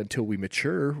understand until we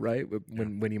mature, right?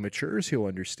 When he matures, he'll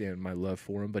understand my love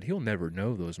for him. But he'll never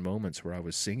know those moments where I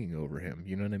was singing over him.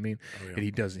 You know what I mean? Oh,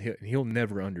 yeah. And he'll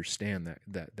never understand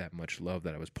that much love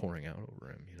that I was pouring out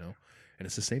over him, you know? And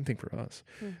it's the same thing for us.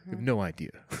 We Mm-hmm. have no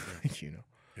idea, you know?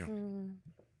 Yeah.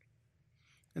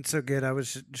 It's so good. I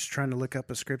was just trying to look up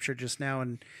a scripture just now,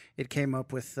 and it came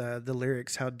up with the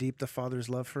lyrics, "How deep the Father's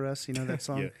love for us." You know that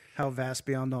song, Yeah. "How vast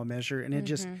beyond all measure." And it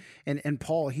just and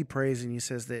Paul, he prays and he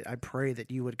says that I pray that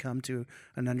you would come to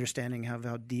an understanding of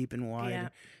how deep and wide Yeah.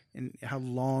 and how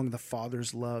long the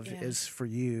Father's love Yeah. is for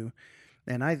you.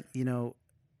 And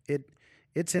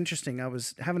it's interesting. I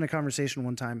was having a conversation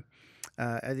one time.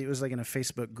 It was like in a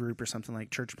Facebook group or something, like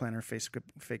church planner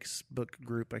Facebook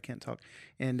group. I can't talk.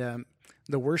 And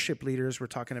the worship leaders were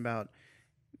talking about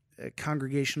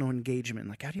congregational engagement.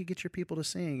 Like, how do you get your people to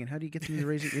sing, and how do you get them to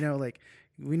raise it? Like,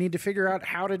 we need to figure out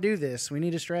how to do this. We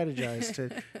need to strategize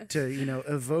to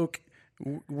evoke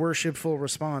worshipful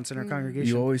response in our congregation.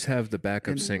 You always have the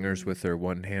backup singers with their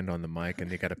one hand on the mic,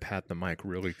 and they got to pat the mic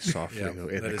really softly Yeah, in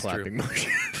that the is clapping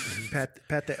motion.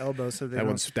 pat the elbow so they that don't.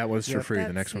 one's for Yep. free. The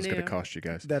That's next one's going to new. cost you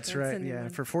guys. That's That's a right. new Yeah, one.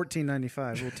 for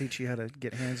 $14.95, we'll teach you how to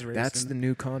get hands raised. That's in the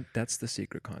new That's the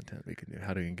secret content we can do.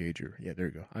 How to engage your. Yeah, there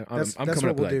you go. I'm That's coming what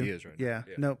up with we'll do. ideas right Yeah.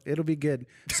 now. No, it'll be good.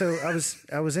 So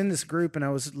I was in this group and I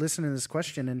was listening to this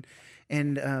question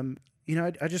and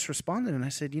I just responded and I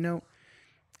said,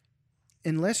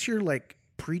 unless you're like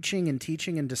preaching and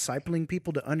teaching and discipling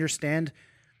people to understand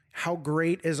how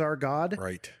great is our God,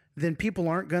 Right. then people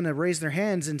aren't going to raise their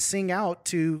hands and sing out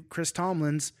to Chris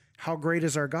Tomlin's "How Great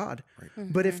Is Our God."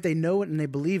 Right. But if they know it and they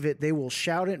believe it, they will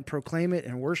shout it and proclaim it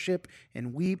and worship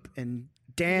and weep and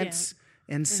dance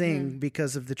and sing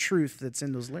because of the truth that's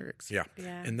in those lyrics. Yeah.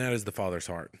 Yeah. And that is the Father's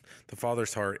heart. The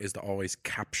Father's heart is to always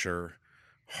capture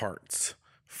hearts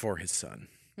for his son.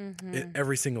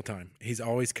 Every single time. He's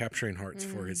always capturing hearts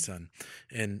for his son.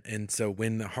 And so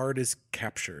when the heart is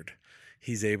captured,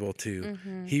 he's able to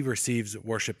he receives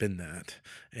worship in that.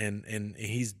 And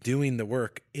he's doing the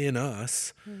work in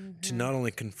us to not only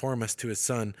conform us to his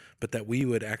son, but that we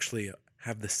would actually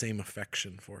have the same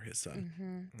affection for his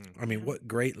son. I mean, what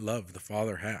great love the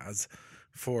Father has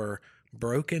for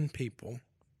broken people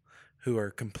who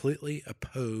are completely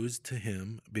opposed to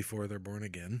him before they're born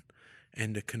again,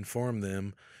 and to conform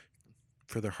them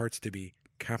for their hearts to be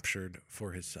captured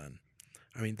for his son.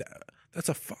 I mean, that's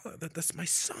a father. That's my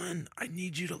son. I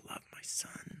need you to love my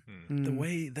son the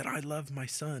way that I love my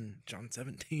son. John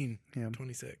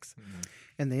 17:26.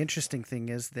 And the interesting thing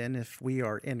is then if we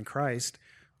are in Christ,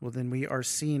 well, then we are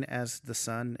seen as the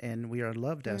Son and we are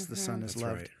loved as the Son is That's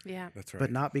loved. right. Yeah. That's right.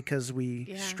 But not because we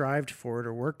Yeah. strived for it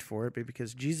or worked for it, but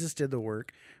because Jesus did the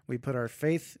work. We put our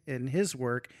faith in his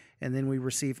work, and then we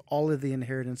receive all of the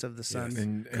inheritance of the Son. Yes.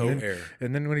 And Co-heir.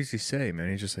 then what does he say, man?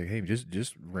 He's just like, hey,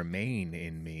 just remain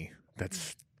in me.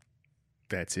 That's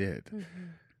it.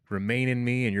 Remain in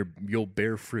me, and you'll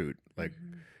bear fruit. Like,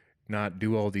 not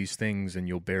do all these things, and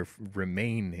you'll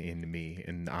remain in me,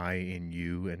 and I in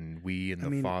you, and we in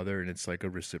the Father, and it's like a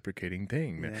reciprocating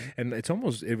thing, man. Yeah. And it's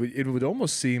almost it would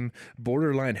almost seem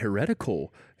borderline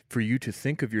heretical for you to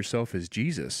think of yourself as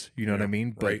Jesus, you know what I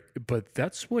mean? But but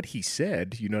that's what he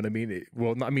said, you know what I mean?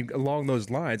 Along those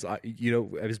lines,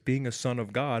 as being a son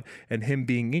of God and him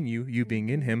being in you, you being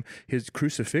in him, his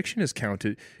crucifixion is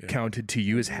counted to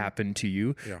you, has happened to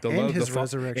you. Yeah. The And love, his the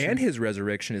resurrection. and his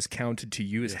resurrection is counted to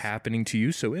you, is happening to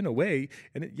you. So in a way,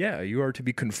 you are to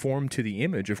be conformed to the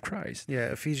image of Christ. Yeah,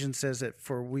 Ephesians says that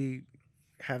for we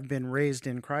have been raised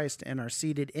in Christ and are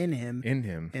seated in him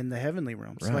in the heavenly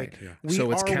realms. Right. Like, Yeah. we So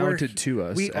it's are where counted to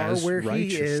us we as are where he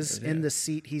righteousness. is in the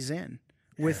seat he's in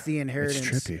with the inheritance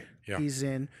trippy. Yeah. he's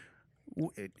in.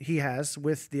 He has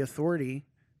with the authority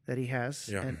that he has.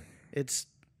 Yeah. And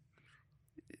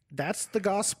that's the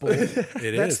gospel. That's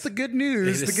is. the good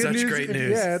news. It is the good such great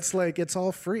news. Yeah, it's like it's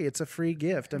all free. It's a free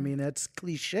gift. I mean, that's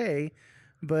cliche,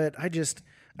 but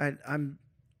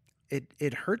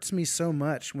it hurts me so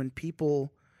much when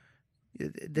people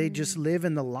they just live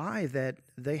in the lie that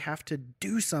they have to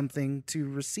do something to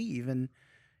receive, and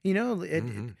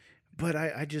but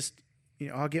I just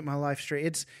I'll get my life straight.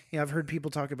 It's I've heard people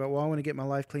talk about, well, I want to get my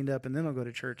life cleaned up and then I'll go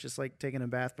to church. It's like taking a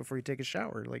bath before you take a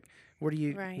shower. Like, what are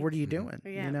you doing?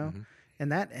 Yeah.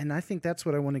 And I think that's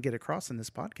what I want to get across in this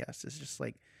podcast is just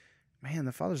like, man,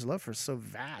 the Father's love for us is so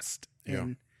vast,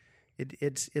 and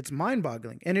it's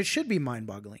mind-boggling, and it should be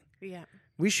mind-boggling. Yeah.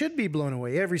 We should be blown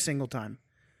away every single time,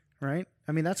 right?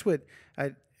 I mean, that's what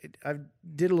I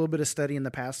did a little bit of study in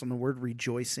the past on the word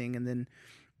rejoicing, and then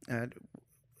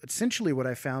essentially what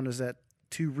I found is that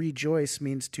to rejoice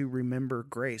means to remember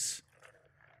grace,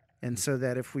 and so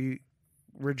that if we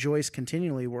rejoice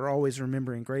continually, we're always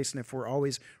remembering grace, and if we're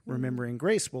always remembering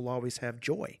grace, we'll always have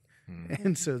joy,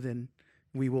 and so then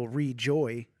we will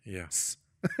rejoice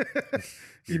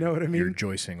You know what I You're mean?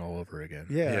 rejoicing all over again.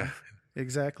 Yeah,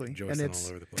 exactly. Joycing And it's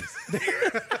all over the place.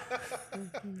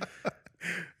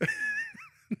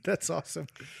 that's awesome.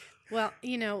 Well,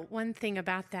 one thing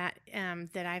about that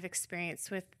that I've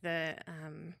experienced with the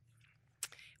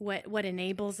what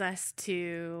enables us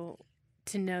to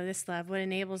know this love, what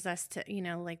enables us to,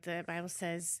 like the Bible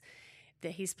says,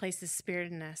 that he's placed his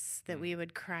spirit in us, that we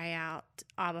would cry out,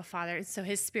 Abba, Father. And so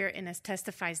his spirit in us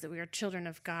testifies that we are children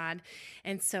of God.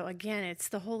 And so again, it's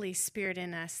the Holy Spirit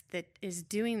in us that is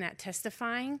doing that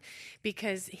testifying,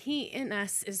 because he in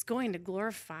us is going to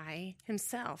glorify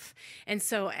himself. And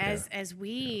so as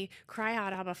we cry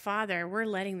out, Abba, Father, we're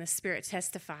letting the Spirit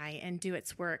testify and do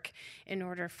its work in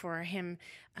order for him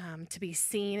to be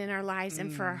seen in our lives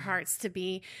and for our hearts to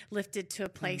be lifted to a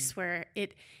place where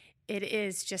it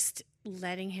is just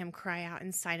letting him cry out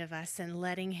inside of us and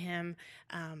letting him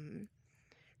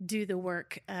do the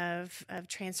work of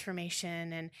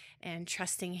transformation and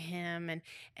trusting him.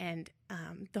 And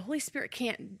the Holy Spirit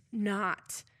can't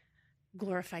not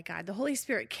glorify God. The Holy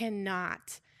Spirit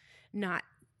cannot not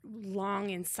long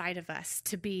inside of us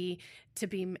to be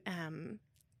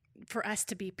for us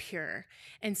to be pure.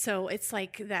 And so it's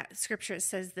like that scripture, it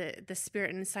says that the Spirit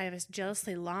inside of us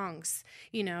jealously longs,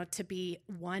 to be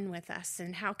one with us.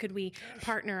 And how could we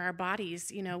partner our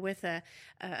bodies, with a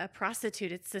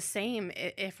prostitute? It's the same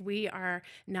if we are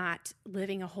not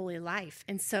living a holy life.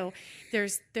 And so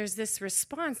there's this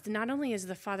response. Not only is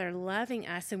the Father loving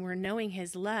us and we're knowing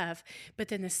his love, but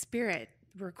then the Spirit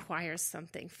requires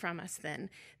something from us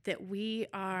then, that we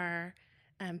are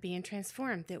being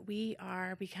transformed, that we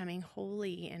are becoming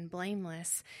holy and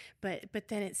blameless, but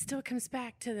then it still comes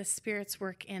back to the Spirit's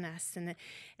work in us, and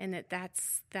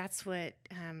that's what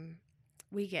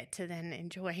we get to then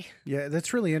enjoy. Yeah,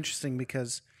 that's really interesting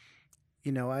because,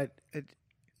 I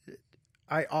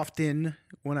often,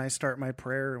 when I start my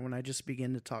prayer, when I just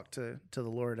begin to talk to the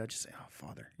Lord, I just say, "Oh,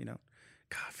 Father,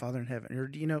 God, Father in heaven,"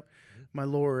 or my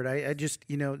Lord. I just,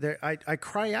 I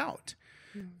cry out.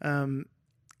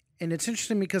 And it's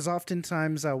interesting because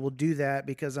oftentimes I will do that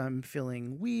because I'm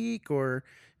feeling weak, or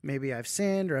maybe I've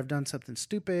sinned, or I've done something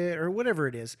stupid, or whatever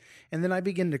it is. And then I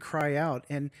begin to cry out,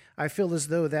 and I feel as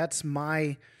though that's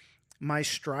my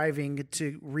striving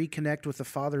to reconnect with the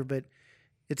Father. But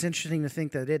it's interesting to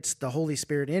think that it's the Holy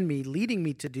Spirit in me leading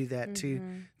me to do that,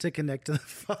 to connect to the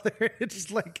Father.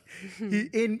 It's like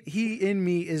he in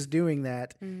me is doing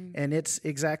that, and it's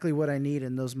exactly what I need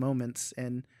in those moments.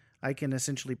 And I can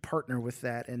essentially partner with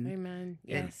that. And Amen.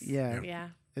 Yes. And Yeah.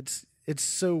 It's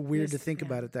so weird to think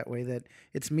about it that way, that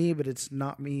it's me, but it's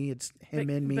not me. It's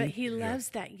him in me. But he loves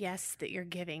that yes that you're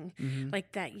giving.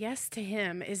 Like that yes to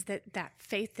him is that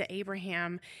faith that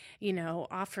Abraham,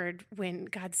 offered when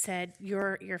God said,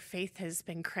 your faith has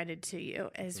been credited to you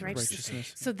as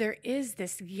righteousness. So there is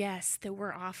this yes that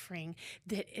we're offering,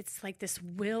 that it's like this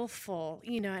willful,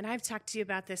 and I've talked to you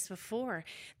about this before,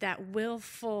 that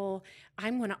willful,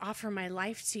 I'm going to offer my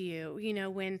life to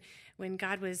you. When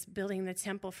God was building the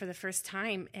temple for the first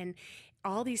time, and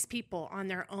all these people on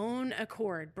their own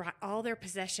accord brought all their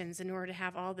possessions in order to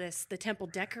have the temple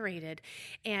decorated,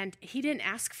 and he didn't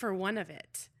ask for one of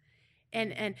it.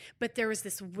 But there was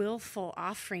this willful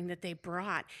offering that they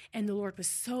brought, and the Lord was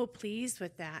so pleased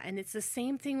with that. And it's the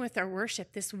same thing with our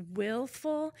worship, this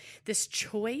willful, this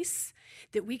choice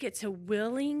that we get to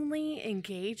willingly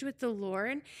engage with the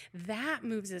Lord, that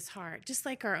moves his heart, just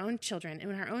like our own children. And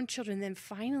when our own children then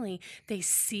finally, they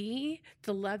see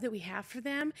the love that we have for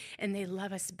them, and they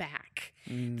love us back.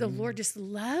 The Lord just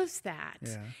loves that.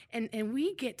 Yeah. And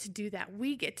we get to do that.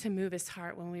 We get to move his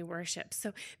heart when we worship.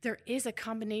 So there is a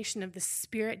combination of the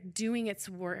Spirit doing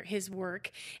his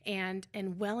work and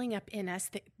welling up in us,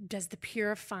 that does the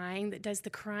purifying, that does the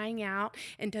crying out,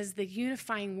 and does the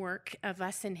unifying work of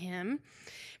us and him.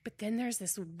 But then there's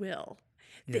this will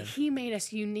that he made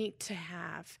us unique to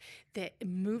have, that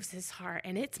moves his heart.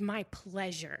 And it's my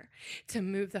pleasure to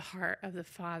move the heart of the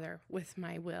Father with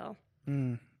my will.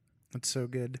 That's so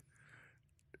good.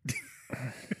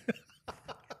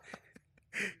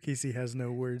 Casey has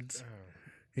no words.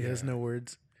 He has no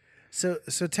words. So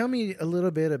tell me a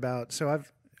little bit about. So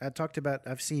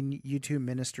I've seen you two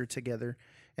minister together,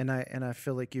 and I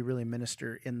feel like you really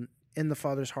minister in the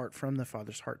Father's heart, from the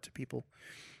Father's heart to people.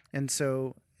 And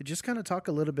so just kind of talk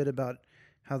a little bit about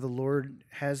how the Lord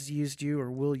has used you or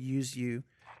will use you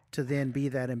to then be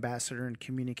that ambassador and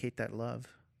communicate that love.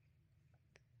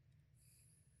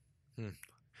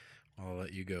 I'll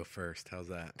let you go first. How's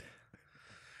that?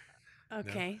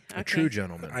 Okay. A true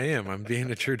gentleman. I am. I'm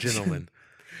being a true gentleman.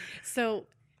 So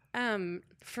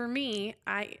For me,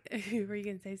 who were you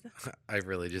going to say something? I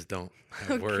really just don't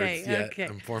have Okay, words yet. okay.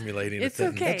 I'm formulating It's a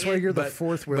sentence. okay. That's why you're the But-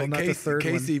 fourth wheel, But not the third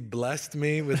Casey one. blessed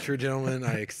me with True Gentleman.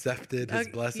 I accepted his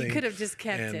Okay, blessing. You could have just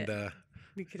kept and it.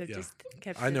 You could have yeah. just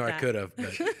kept it. I know I that. could have,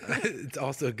 but it's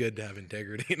also good to have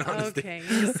integrity and honesty. Okay,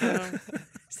 you're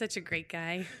such a great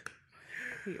guy.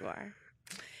 You are.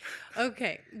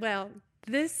 Okay, well,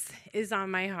 this is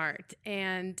on my heart,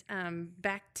 and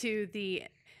back to the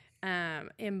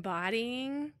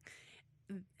embodying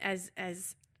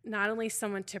as not only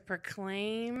someone to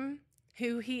proclaim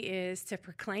who he is, to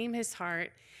proclaim his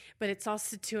heart, but it's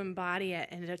also to embody it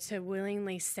and to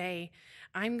willingly say,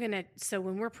 so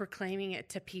when we're proclaiming it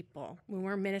to people, when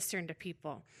we're ministering to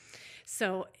people,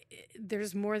 so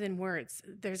there's more than words.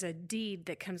 There's a deed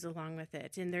that comes along with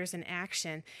it, and there's an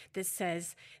action that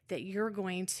says that you're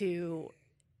going to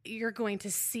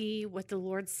see what the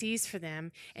Lord sees for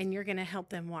them, and you're going to help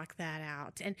them walk that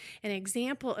out. And an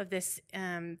example of this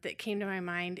that came to my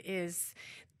mind is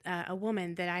a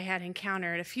woman that I had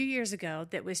encountered a few years ago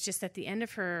that was just at the end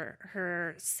of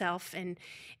herself and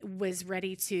was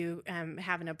ready to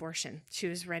have an abortion. She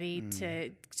was ready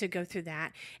to go through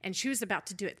that, and she was about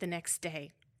to do it the next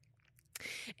day.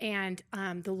 And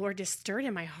the Lord just stirred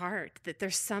in my heart that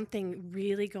there's something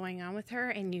really going on with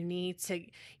her, and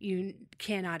you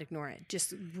cannot ignore it.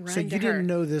 Just run So to you her. didn't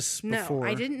know this before? No,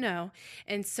 I didn't know.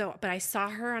 And so, but I saw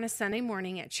her on a Sunday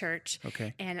morning at church.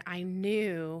 Okay. And I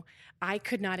knew I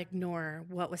could not ignore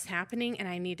what was happening, and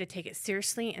I needed to take it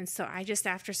seriously. And so I just,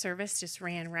 after service, just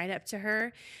ran right up to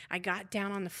her. I got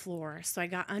down on the floor. So I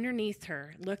got underneath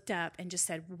her, looked up, and just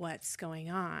said, "What's going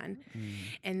on?"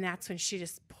 And that's when she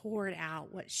just poured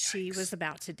out what she was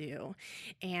about to do.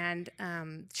 And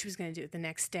she was going to do it the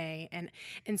next day.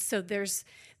 And so there's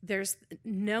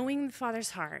knowing the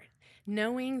Father's heart,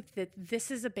 knowing that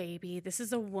this is a baby, this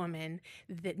is a woman,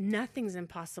 that nothing's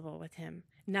impossible with him.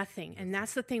 Nothing. And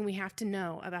that's the thing we have to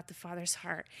know about the Father's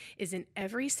heart, is in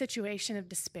every situation of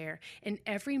despair, in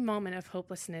every moment of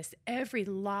hopelessness, every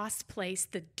lost place,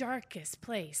 the darkest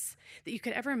place that you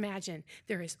could ever imagine,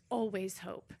 there is always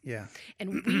hope. Yeah.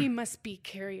 And we must be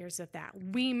carriers of that.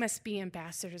 We must be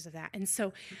ambassadors of that. And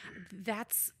so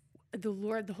that's the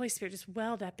Lord, the Holy Spirit just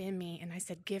welled up in me. And I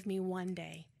said, give me one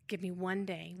day. Give me one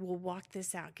day. We'll walk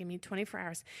this out. Give me 24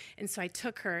 hours. And so I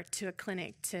took her to a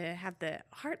clinic to have the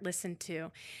heart listened to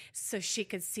so she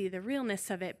could see the realness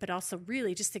of it, but also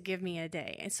really just to give me a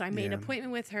day. And so I made an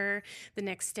appointment with her the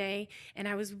next day, and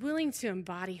I was willing to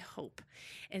embody hope.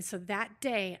 And so that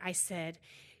day I said,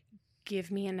 give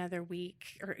me another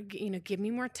week, or, give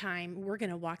me more time. We're going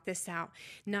to walk this out.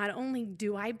 Not only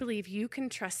do I believe you can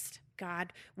trust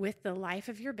God with the life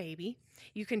of your baby,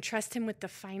 you can trust him with the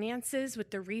finances, with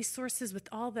the resources, with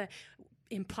all the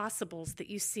impossibles that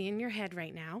you see in your head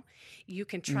right now. You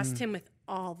can trust him with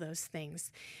all those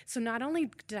things. So not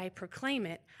only did I proclaim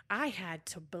it, I had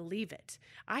to believe it.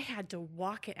 I had to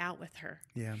walk it out with her.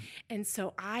 Yeah. And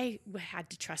so I had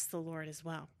to trust the Lord as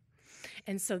well.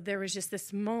 And so there was just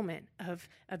this moment of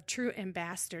true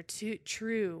ambassador, to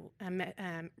true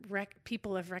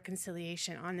people of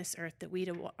reconciliation on this earth that we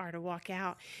are to walk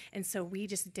out. And so we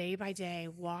just day by day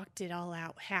walked it all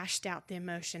out, hashed out the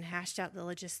emotion, hashed out the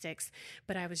logistics,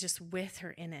 but I was just with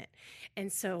her in it.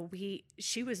 And so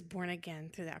she was born again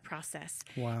through that process.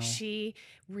 Wow. She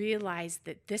realized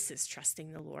that this is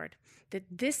trusting the Lord, that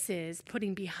this is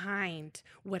putting behind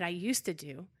what I used to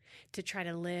do, to try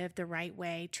to live the right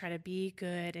way, try to be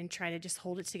good, and try to just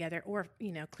hold it together, or,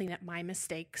 clean up my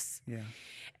mistakes,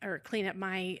 or clean up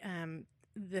my,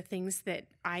 the things that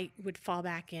I would fall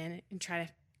back in and try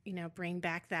to, bring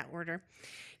back that order.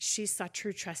 She saw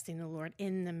true trusting the Lord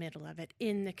in the middle of it,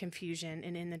 in the confusion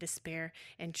and in the despair,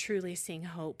 and truly seeing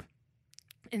hope.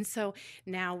 And so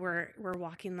now we're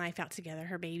walking life out together.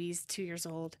 Her baby's 2 years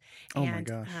old, Oh and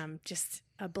my gosh. just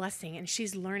a blessing. And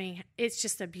she's learning. It's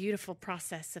just a beautiful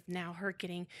process of now her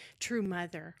getting true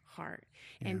mother heart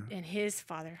and his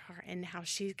father heart, and how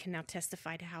she can now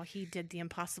testify to how he did the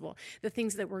impossible, the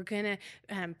things that were going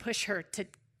to push her to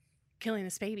killing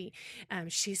this baby.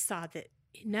 She saw that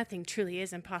nothing truly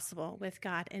is impossible with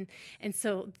God, and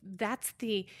so that's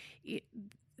the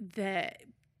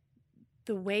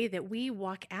way that we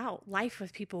walk out life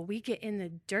with people. We get in the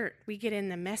dirt, we get in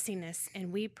the messiness,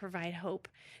 and we provide hope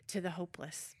to the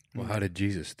hopeless. Well, how did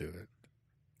Jesus do it?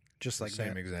 Just like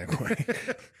Same that. exact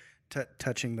way.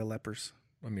 Touching the lepers.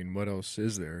 I mean, what else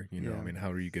is there? Yeah. I mean,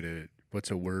 how do you get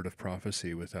what's a word of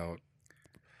prophecy without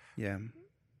Yeah.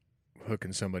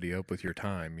 hooking somebody up with your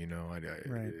time?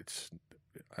 Right.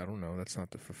 I don't know. That's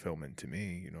not the fulfillment to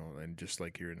me, and just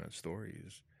like hearing that story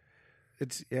is.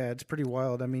 It's pretty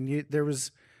wild. I mean, there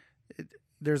was,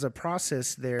 there's a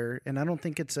process there, and I don't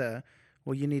think it's a,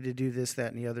 well, you need to do this,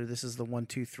 that, and the other. This is the 1,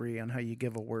 2, 3 on how you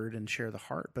give a word and share the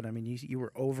heart. But I mean, you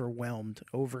were overwhelmed,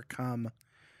 overcome,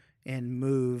 and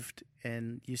moved,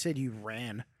 and you said you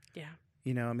ran. Yeah.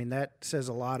 You know, I mean, that says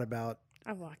a lot about.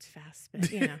 I walked fast,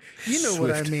 but you know. You know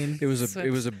what I mean. It was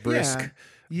a brisk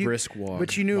brisk walk.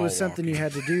 But you knew it was While something you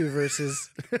had to do versus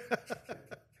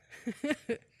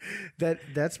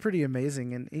that's pretty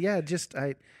amazing. And yeah, just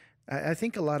I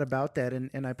think a lot about that,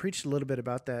 and I preached a little bit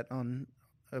about that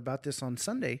about this on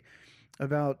Sunday,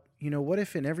 about, you know, what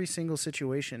if in every single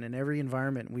situation, in every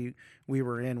environment we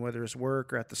were in, whether it's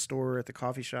work or at the store or at the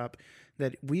coffee shop,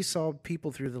 that we saw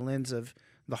people through the lens of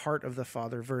the heart of the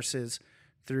Father versus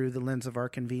through the lens of our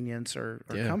convenience or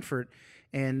comfort,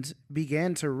 and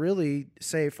began to really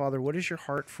say, Father, what is your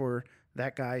heart for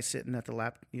that guy sitting at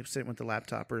the sitting with the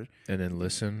laptop, or and then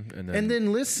listen, and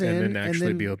then listen, and then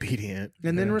actually be obedient,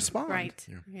 and then respond, Right.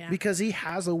 Yeah. because He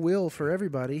has a will for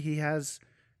everybody. He has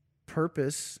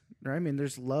purpose. Right? I mean,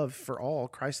 there's love for all.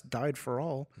 Christ died for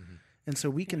all. Mm-hmm. And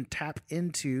so we can tap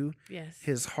into Yes.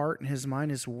 His heart and His mind,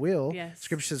 His will. Yes.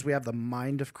 Scripture says we have the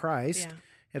mind of Christ. Yeah.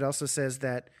 It also says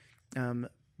that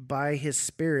by His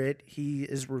Spirit, He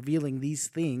is revealing these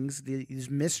things, these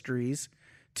mysteries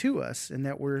to us, and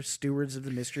that we're stewards of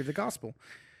the mystery of the gospel.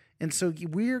 And so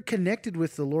we're connected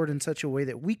with the Lord in such a way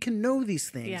that we can know these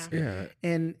things. Yeah.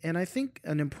 Yeah. And I think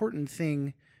an important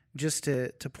thing just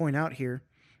to point out here,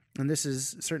 and this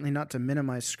is certainly not to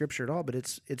minimize Scripture at all, but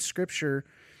it's Scripture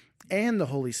and the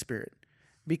Holy Spirit,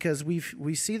 because we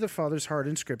see the Father's heart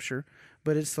in Scripture,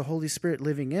 but it's the Holy Spirit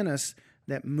living in us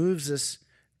that moves us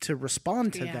to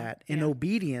respond to that in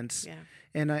obedience. Yeah.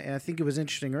 And I think it was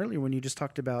interesting earlier when you just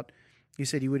talked about, you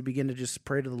said you would begin to just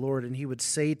pray to the Lord and He would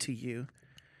say to you,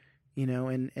 you know,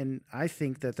 and I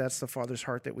think that that's the Father's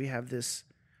heart, that we have this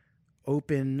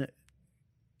open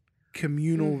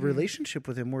communal relationship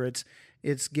with Him, where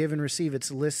it's give and receive.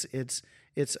 It's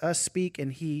us speak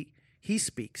and He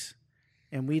speaks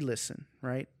and we listen,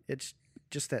 right? It's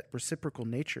just that reciprocal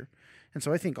nature. And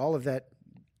so I think all of that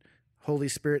Holy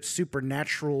Spirit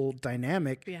supernatural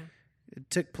dynamic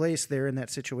took place there in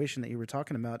that situation that you were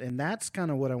talking about. And that's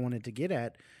kind of what I wanted to get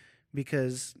at,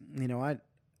 because, you know, I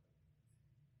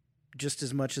just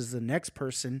as much as the next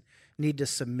person need to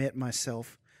submit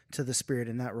myself to the Spirit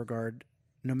in that regard,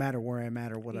 no matter where I'm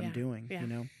at or what I'm doing, you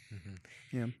know?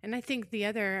 Mm-hmm. Yeah. And I think the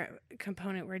other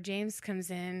component where James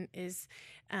comes in is,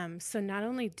 so not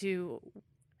only do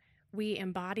we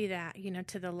embody that, you know,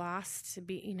 to the lost, to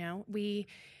be, you know, we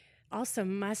also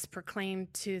must proclaim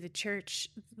to the church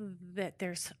that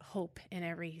there's hope in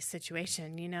every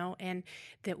situation, you know, and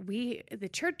that the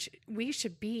church, we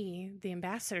should be the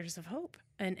ambassadors of hope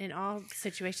in all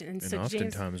situations. And so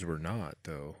oftentimes we're not,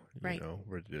 though. Right. You know,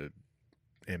 we're the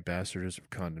ambassadors of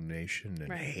condemnation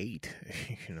and hate,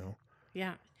 you know.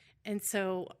 Yeah. And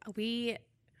so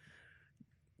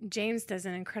James does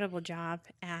an incredible job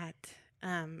at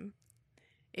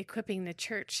equipping the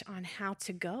church on how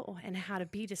to go and how to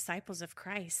be disciples of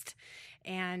Christ.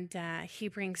 And he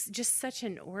brings just such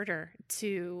an order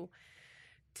to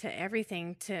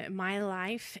everything, to my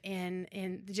life, and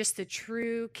just the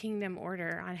true kingdom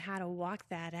order on how to walk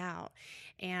that out,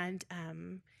 and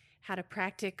how to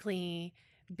practically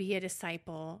be a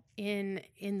disciple in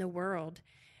the world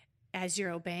as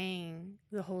you're obeying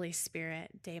the Holy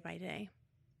Spirit day by day.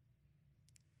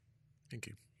 Thank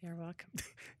you. You're welcome.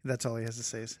 That's all he has to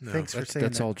say. No, Thanks for saying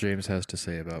That's that. all James has to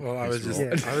say about. Well, I was his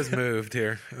just role. I was moved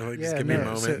here. Like, just Yeah, give me a no,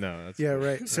 moment. so- No, that's Yeah,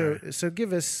 right. So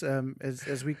give us,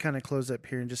 as we kind of close up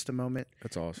here in just a moment,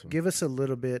 That's awesome. give us a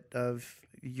little bit of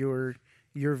your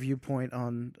viewpoint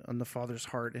on the Father's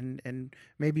heart, and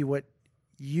maybe what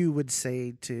you would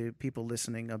say to people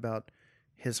listening about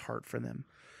His heart for them.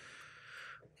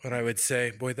 What I would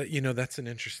say, boy, that's an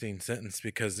interesting sentence,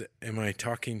 because am I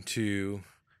talking to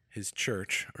His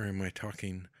church, or am I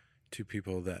talking to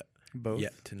people that Both.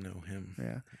 yet to know Him?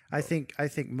 Yeah, I think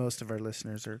most of our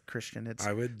listeners are Christian. It's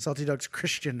I would Salty Dog's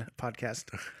Christian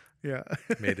podcast. Yeah,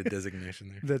 made a designation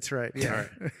there. that's right. Yeah,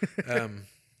 All right.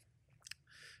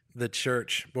 The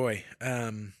church, boy.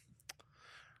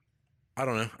 I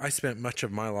don't know. I spent much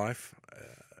of my life.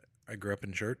 I grew up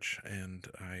in church, and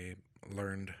I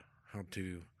learned how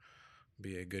to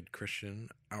be a good Christian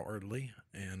outwardly,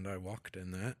 and I walked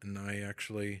in that. And I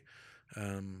actually,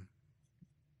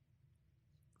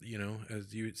 you know,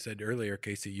 as you said earlier,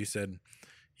 Casey, you said,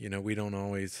 you know, we don't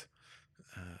always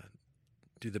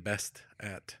do the best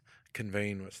at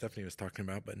conveying what Stephanie was talking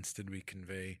about, but instead we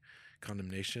convey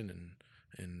condemnation and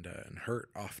and hurt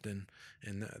often,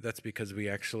 and that's because we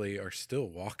actually are still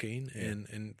walking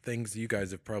in things you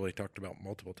guys have probably talked about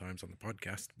multiple times on the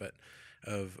podcast, but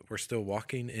we're still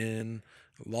walking in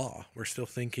law. We're still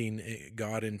thinking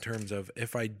God in terms of,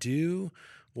 if I do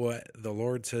what the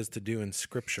Lord says to do in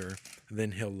Scripture,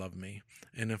 then He'll love me.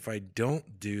 And if I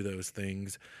don't do those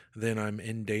things, then I'm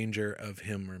in danger of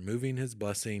Him removing His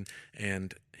blessing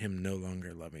and Him no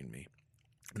longer loving me.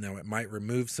 Now, it might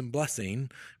remove some blessing,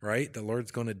 right? The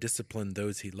Lord's going to discipline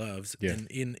those He loves. Yeah.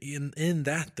 And in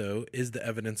that, though, is the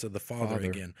evidence of the Father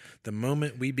again. The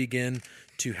moment we begin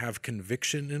to have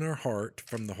conviction in our heart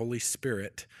from the Holy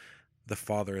Spirit, the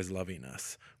Father is loving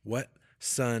us. What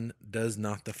son does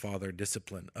not the Father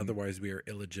discipline? Otherwise, we are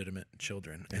illegitimate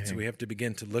children. And so we have to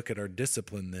begin to look at our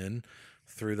discipline then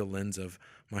through the lens of,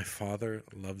 my Father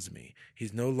loves me.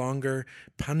 He's no longer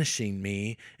punishing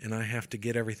me and I have to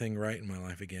get everything right in my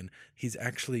life again. He's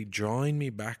actually drawing me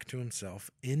back to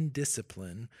Himself in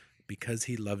discipline because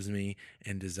He loves me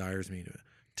and desires me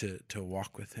to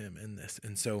walk with Him in this.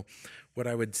 And so what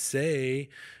I would say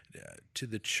to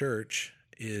the church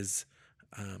is,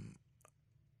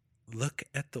 look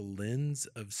at the lens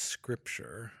of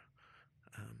Scripture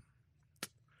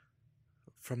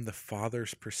from the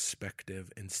Father's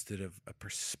perspective instead of a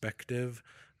perspective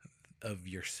of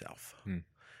yourself.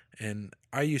 And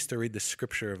I used to read the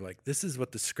Scripture of like, this is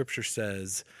what the Scripture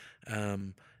says,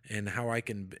 and how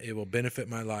it will benefit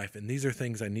my life. And these are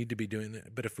things I need to be doing.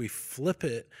 But if we flip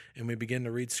it and we begin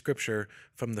to read Scripture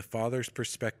from the Father's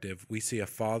perspective, we see a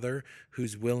Father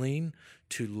who's willing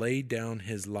to lay down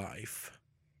His life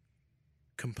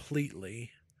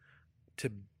completely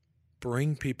to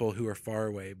bring people who are far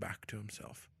away back to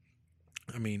Himself.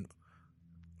 I mean,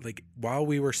 like, while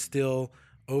we were still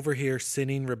over here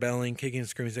sinning, rebelling, kicking and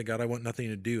screaming, saying, God, I want nothing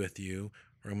to do with you,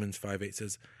 Romans 5:8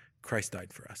 says, Christ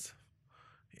died for us.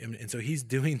 And so He's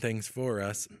doing things for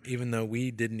us, even though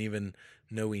we didn't even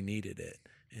know we needed it.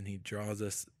 And He draws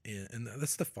us in. And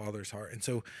that's the Father's heart. And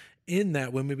so in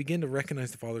that, when we begin to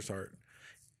recognize the Father's heart,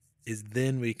 is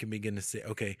then we can begin to say,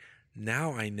 okay,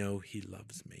 now I know He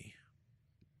loves me.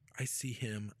 I see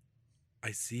Him.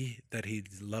 I see that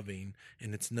He's loving.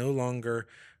 And it's no longer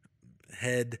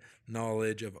head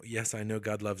knowledge of, yes, I know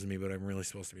God loves me, but I'm really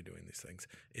supposed to be doing these things.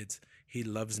 It's He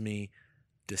loves me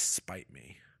despite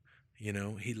me. You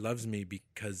know, He loves me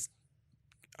because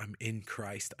I'm in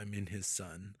Christ. I'm in His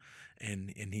Son.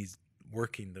 And He's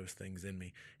working those things in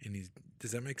me. And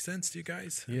does that make sense to you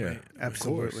guys? Yeah, right?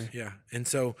 absolutely. Yeah. And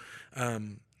so,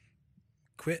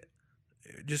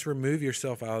 just remove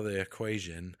yourself out of the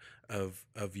equation of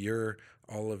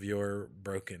all of your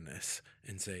brokenness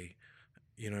and say,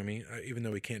 you know what I mean? Even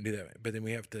though we can't do that, but then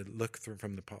we have to look through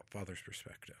from the Father's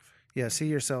perspective. Yeah, see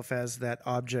yourself as that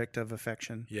object of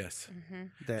affection. Yes.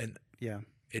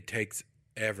 It takes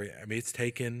it's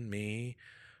taken me,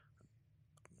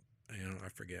 I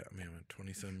forget. I mean, I'm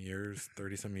 20-some years,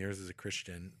 30-some years as a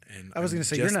Christian. And I was going to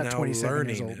say, you're not 27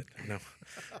 years old. No.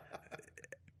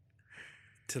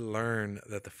 To learn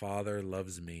that the Father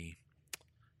loves me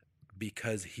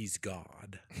because He's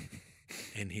God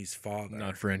and He's Father.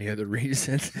 Not for any other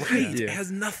reason. Right. Yeah. It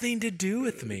has nothing to do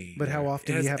with me. But how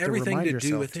often do you have to everything remind to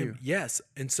yourself do with too? Him. Yes.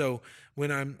 And so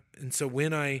when I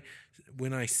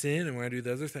sin and when I do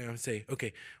the other thing, I would say,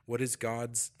 okay, what is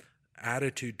God's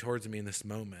attitude towards me in this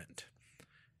moment?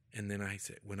 And then I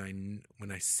say, when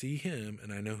I see Him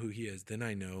and I know who He is, then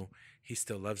I know He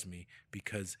still loves me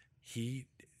because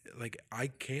I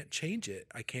can't change it.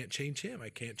 I can't change Him. I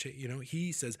can't change,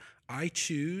 He says, I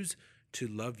choose to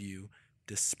love you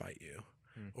despite you,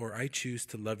 or I choose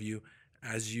to love you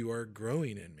as you are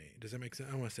growing in me. Does that make sense?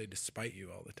 I don't want to say despite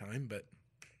you all the time, but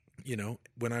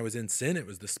when I was in sin, it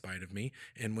was despite of me.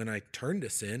 And when I turned to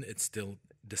sin, it's still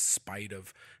despite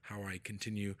of how I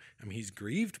continue. I mean, He's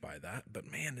grieved by that,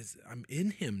 but man, I'm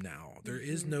in Him now. There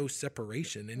is no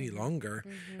separation any longer.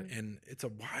 And it's a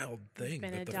wild thing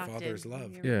that the Father's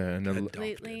love. Yeah. And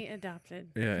completely adopted.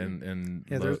 Yeah. And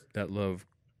that love,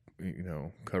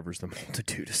 covers the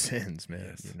multitude of sins,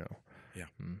 man. Yes. Yeah.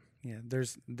 Yeah.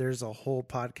 There's a whole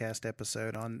podcast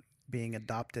episode on being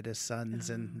adopted as sons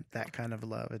and that kind of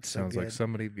love. It sounds like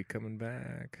somebody be coming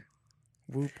back.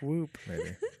 Whoop whoop.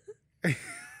 Maybe.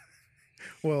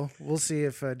 Well, we'll see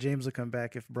if James will come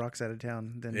back. If Brock's out of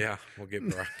town, then yeah, we'll get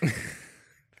Brock.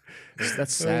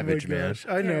 That's savage, man.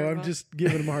 I know. I'm just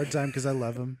giving him a hard time because I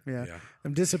love him. Yeah.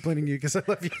 I'm disciplining you because I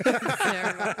love you.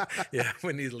 Yeah,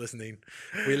 when he's listening,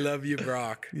 we love you,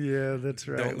 Brock. Yeah, that's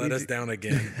right. Don't let us down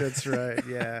again. That's right.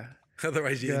 Yeah.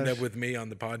 Otherwise, you end up with me on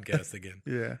the podcast again.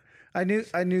 Yeah. I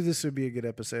knew this would be a good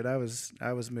episode. I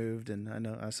was moved, and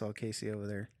I saw Casey over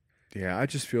there Yeah, I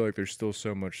just feel like there's still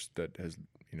so much that has,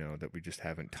 that we just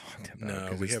haven't talked about. No,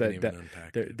 'Cause we it's haven't even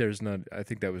unpacked it. There's not. I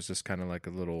think that was just kind of like a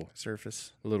little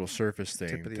Surface. surface thing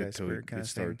Tip of the iceberg kind it of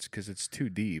starts, because it's too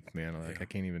deep, man. Like Yeah. I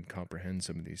can't even comprehend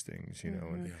some of these things,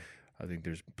 And Yeah. I think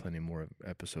there's plenty more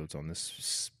episodes on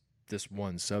this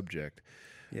one subject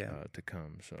Yeah, to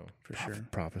come. So for sure.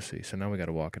 prophecy. So now we got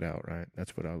to walk it out, right?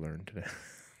 That's what I learned today.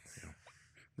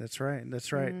 That's right.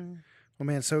 That's right. Mm. Well,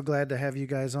 man, so glad to have you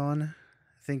guys on.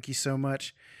 Thank you so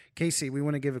much. Casey, we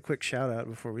want to give a quick shout out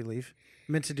before we leave.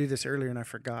 I meant to do this earlier and I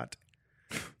forgot.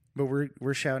 But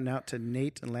we're shouting out to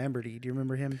Nate Lamberty. Do you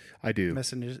remember him? I do.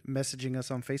 Messaging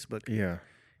us on Facebook. Yeah.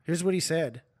 Here's what he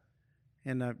said.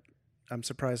 And I'm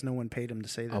surprised no one paid him to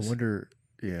say this. I wonder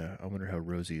how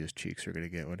rosy his cheeks are going to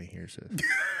get when he hears this.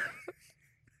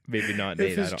 Maybe not,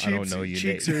 Nate. I don't know you,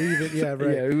 cheeks Nate. are even. Yeah,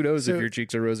 right. Yeah, who knows So- if your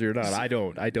cheeks are rosy or not? I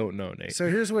don't know, Nate. So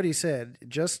here's what he said.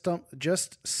 Just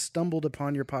stumbled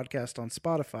upon your podcast on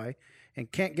Spotify and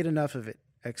can't get enough of it! !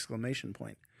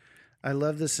 I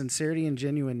love the sincerity and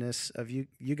genuineness of you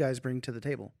guys bring to the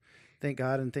table. Thank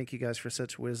God and thank you guys for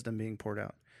such wisdom being poured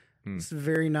out. It's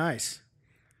very nice.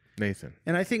 Nathan.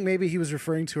 And I think maybe he was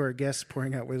referring to our guests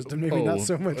pouring out wisdom, maybe not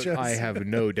so much us. I have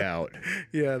no doubt.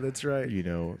 Yeah, that's right.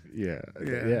 Yeah.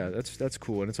 That's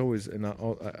cool, and it's always, and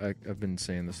I've been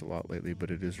saying this a lot lately,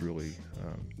 but it is really,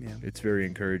 it's very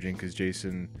encouraging because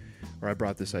I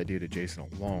brought this idea to Jason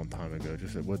a long time ago.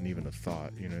 Just it wasn't even a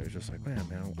thought, it was just like, man,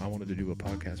 I wanted to do a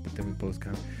podcast, but then we both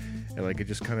kind of, and like it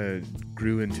just kind of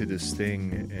grew into this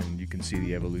thing, and you can see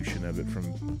the evolution of it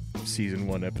from season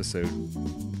 1, episode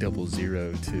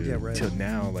 00 to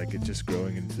now, like it's just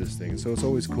growing into this thing. So it's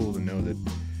always cool to know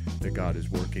that God is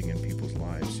working in people's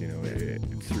lives,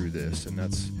 through this, and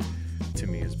that's, to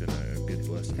me, has been a good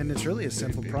blessing. And it's really a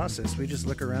simple process. We just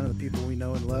look around at the people we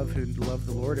know and love who love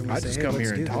the Lord, and we I say, just hey, come let's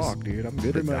here and do talk, this. dude. I'm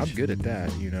good at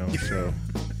that, So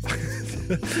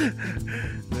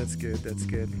That's good. That's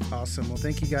good. Awesome. Well,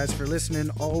 thank you guys for listening.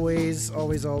 Always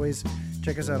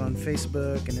check us out on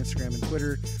Facebook and Instagram and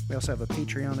Twitter. We also have a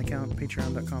Patreon account,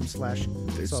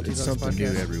 patreon.com/Salty it's Dogs something new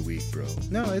Podcast. every week, bro.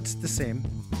 No, it's the same.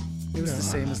 It was the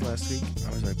same as last week.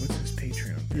 I was like, what's this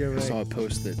Patreon thing? Yeah, right. I saw a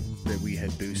post that we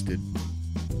had boosted,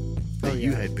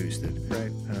 you had boosted.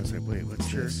 Right. And I was like, wait,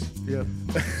 what's this? Yep.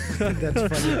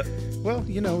 That's funny. Well,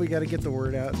 we got to get the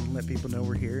word out and let people know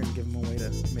we're here and give them a way to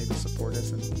maybe support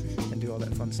us and do all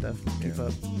that fun stuff. Keep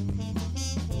up.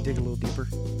 Dig a little deeper.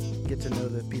 Get to know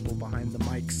the people behind the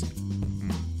mics.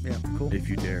 Yeah, cool. If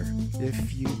you dare.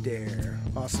 If you dare.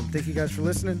 Awesome. Thank you guys for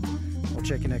listening. We'll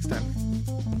check you next time.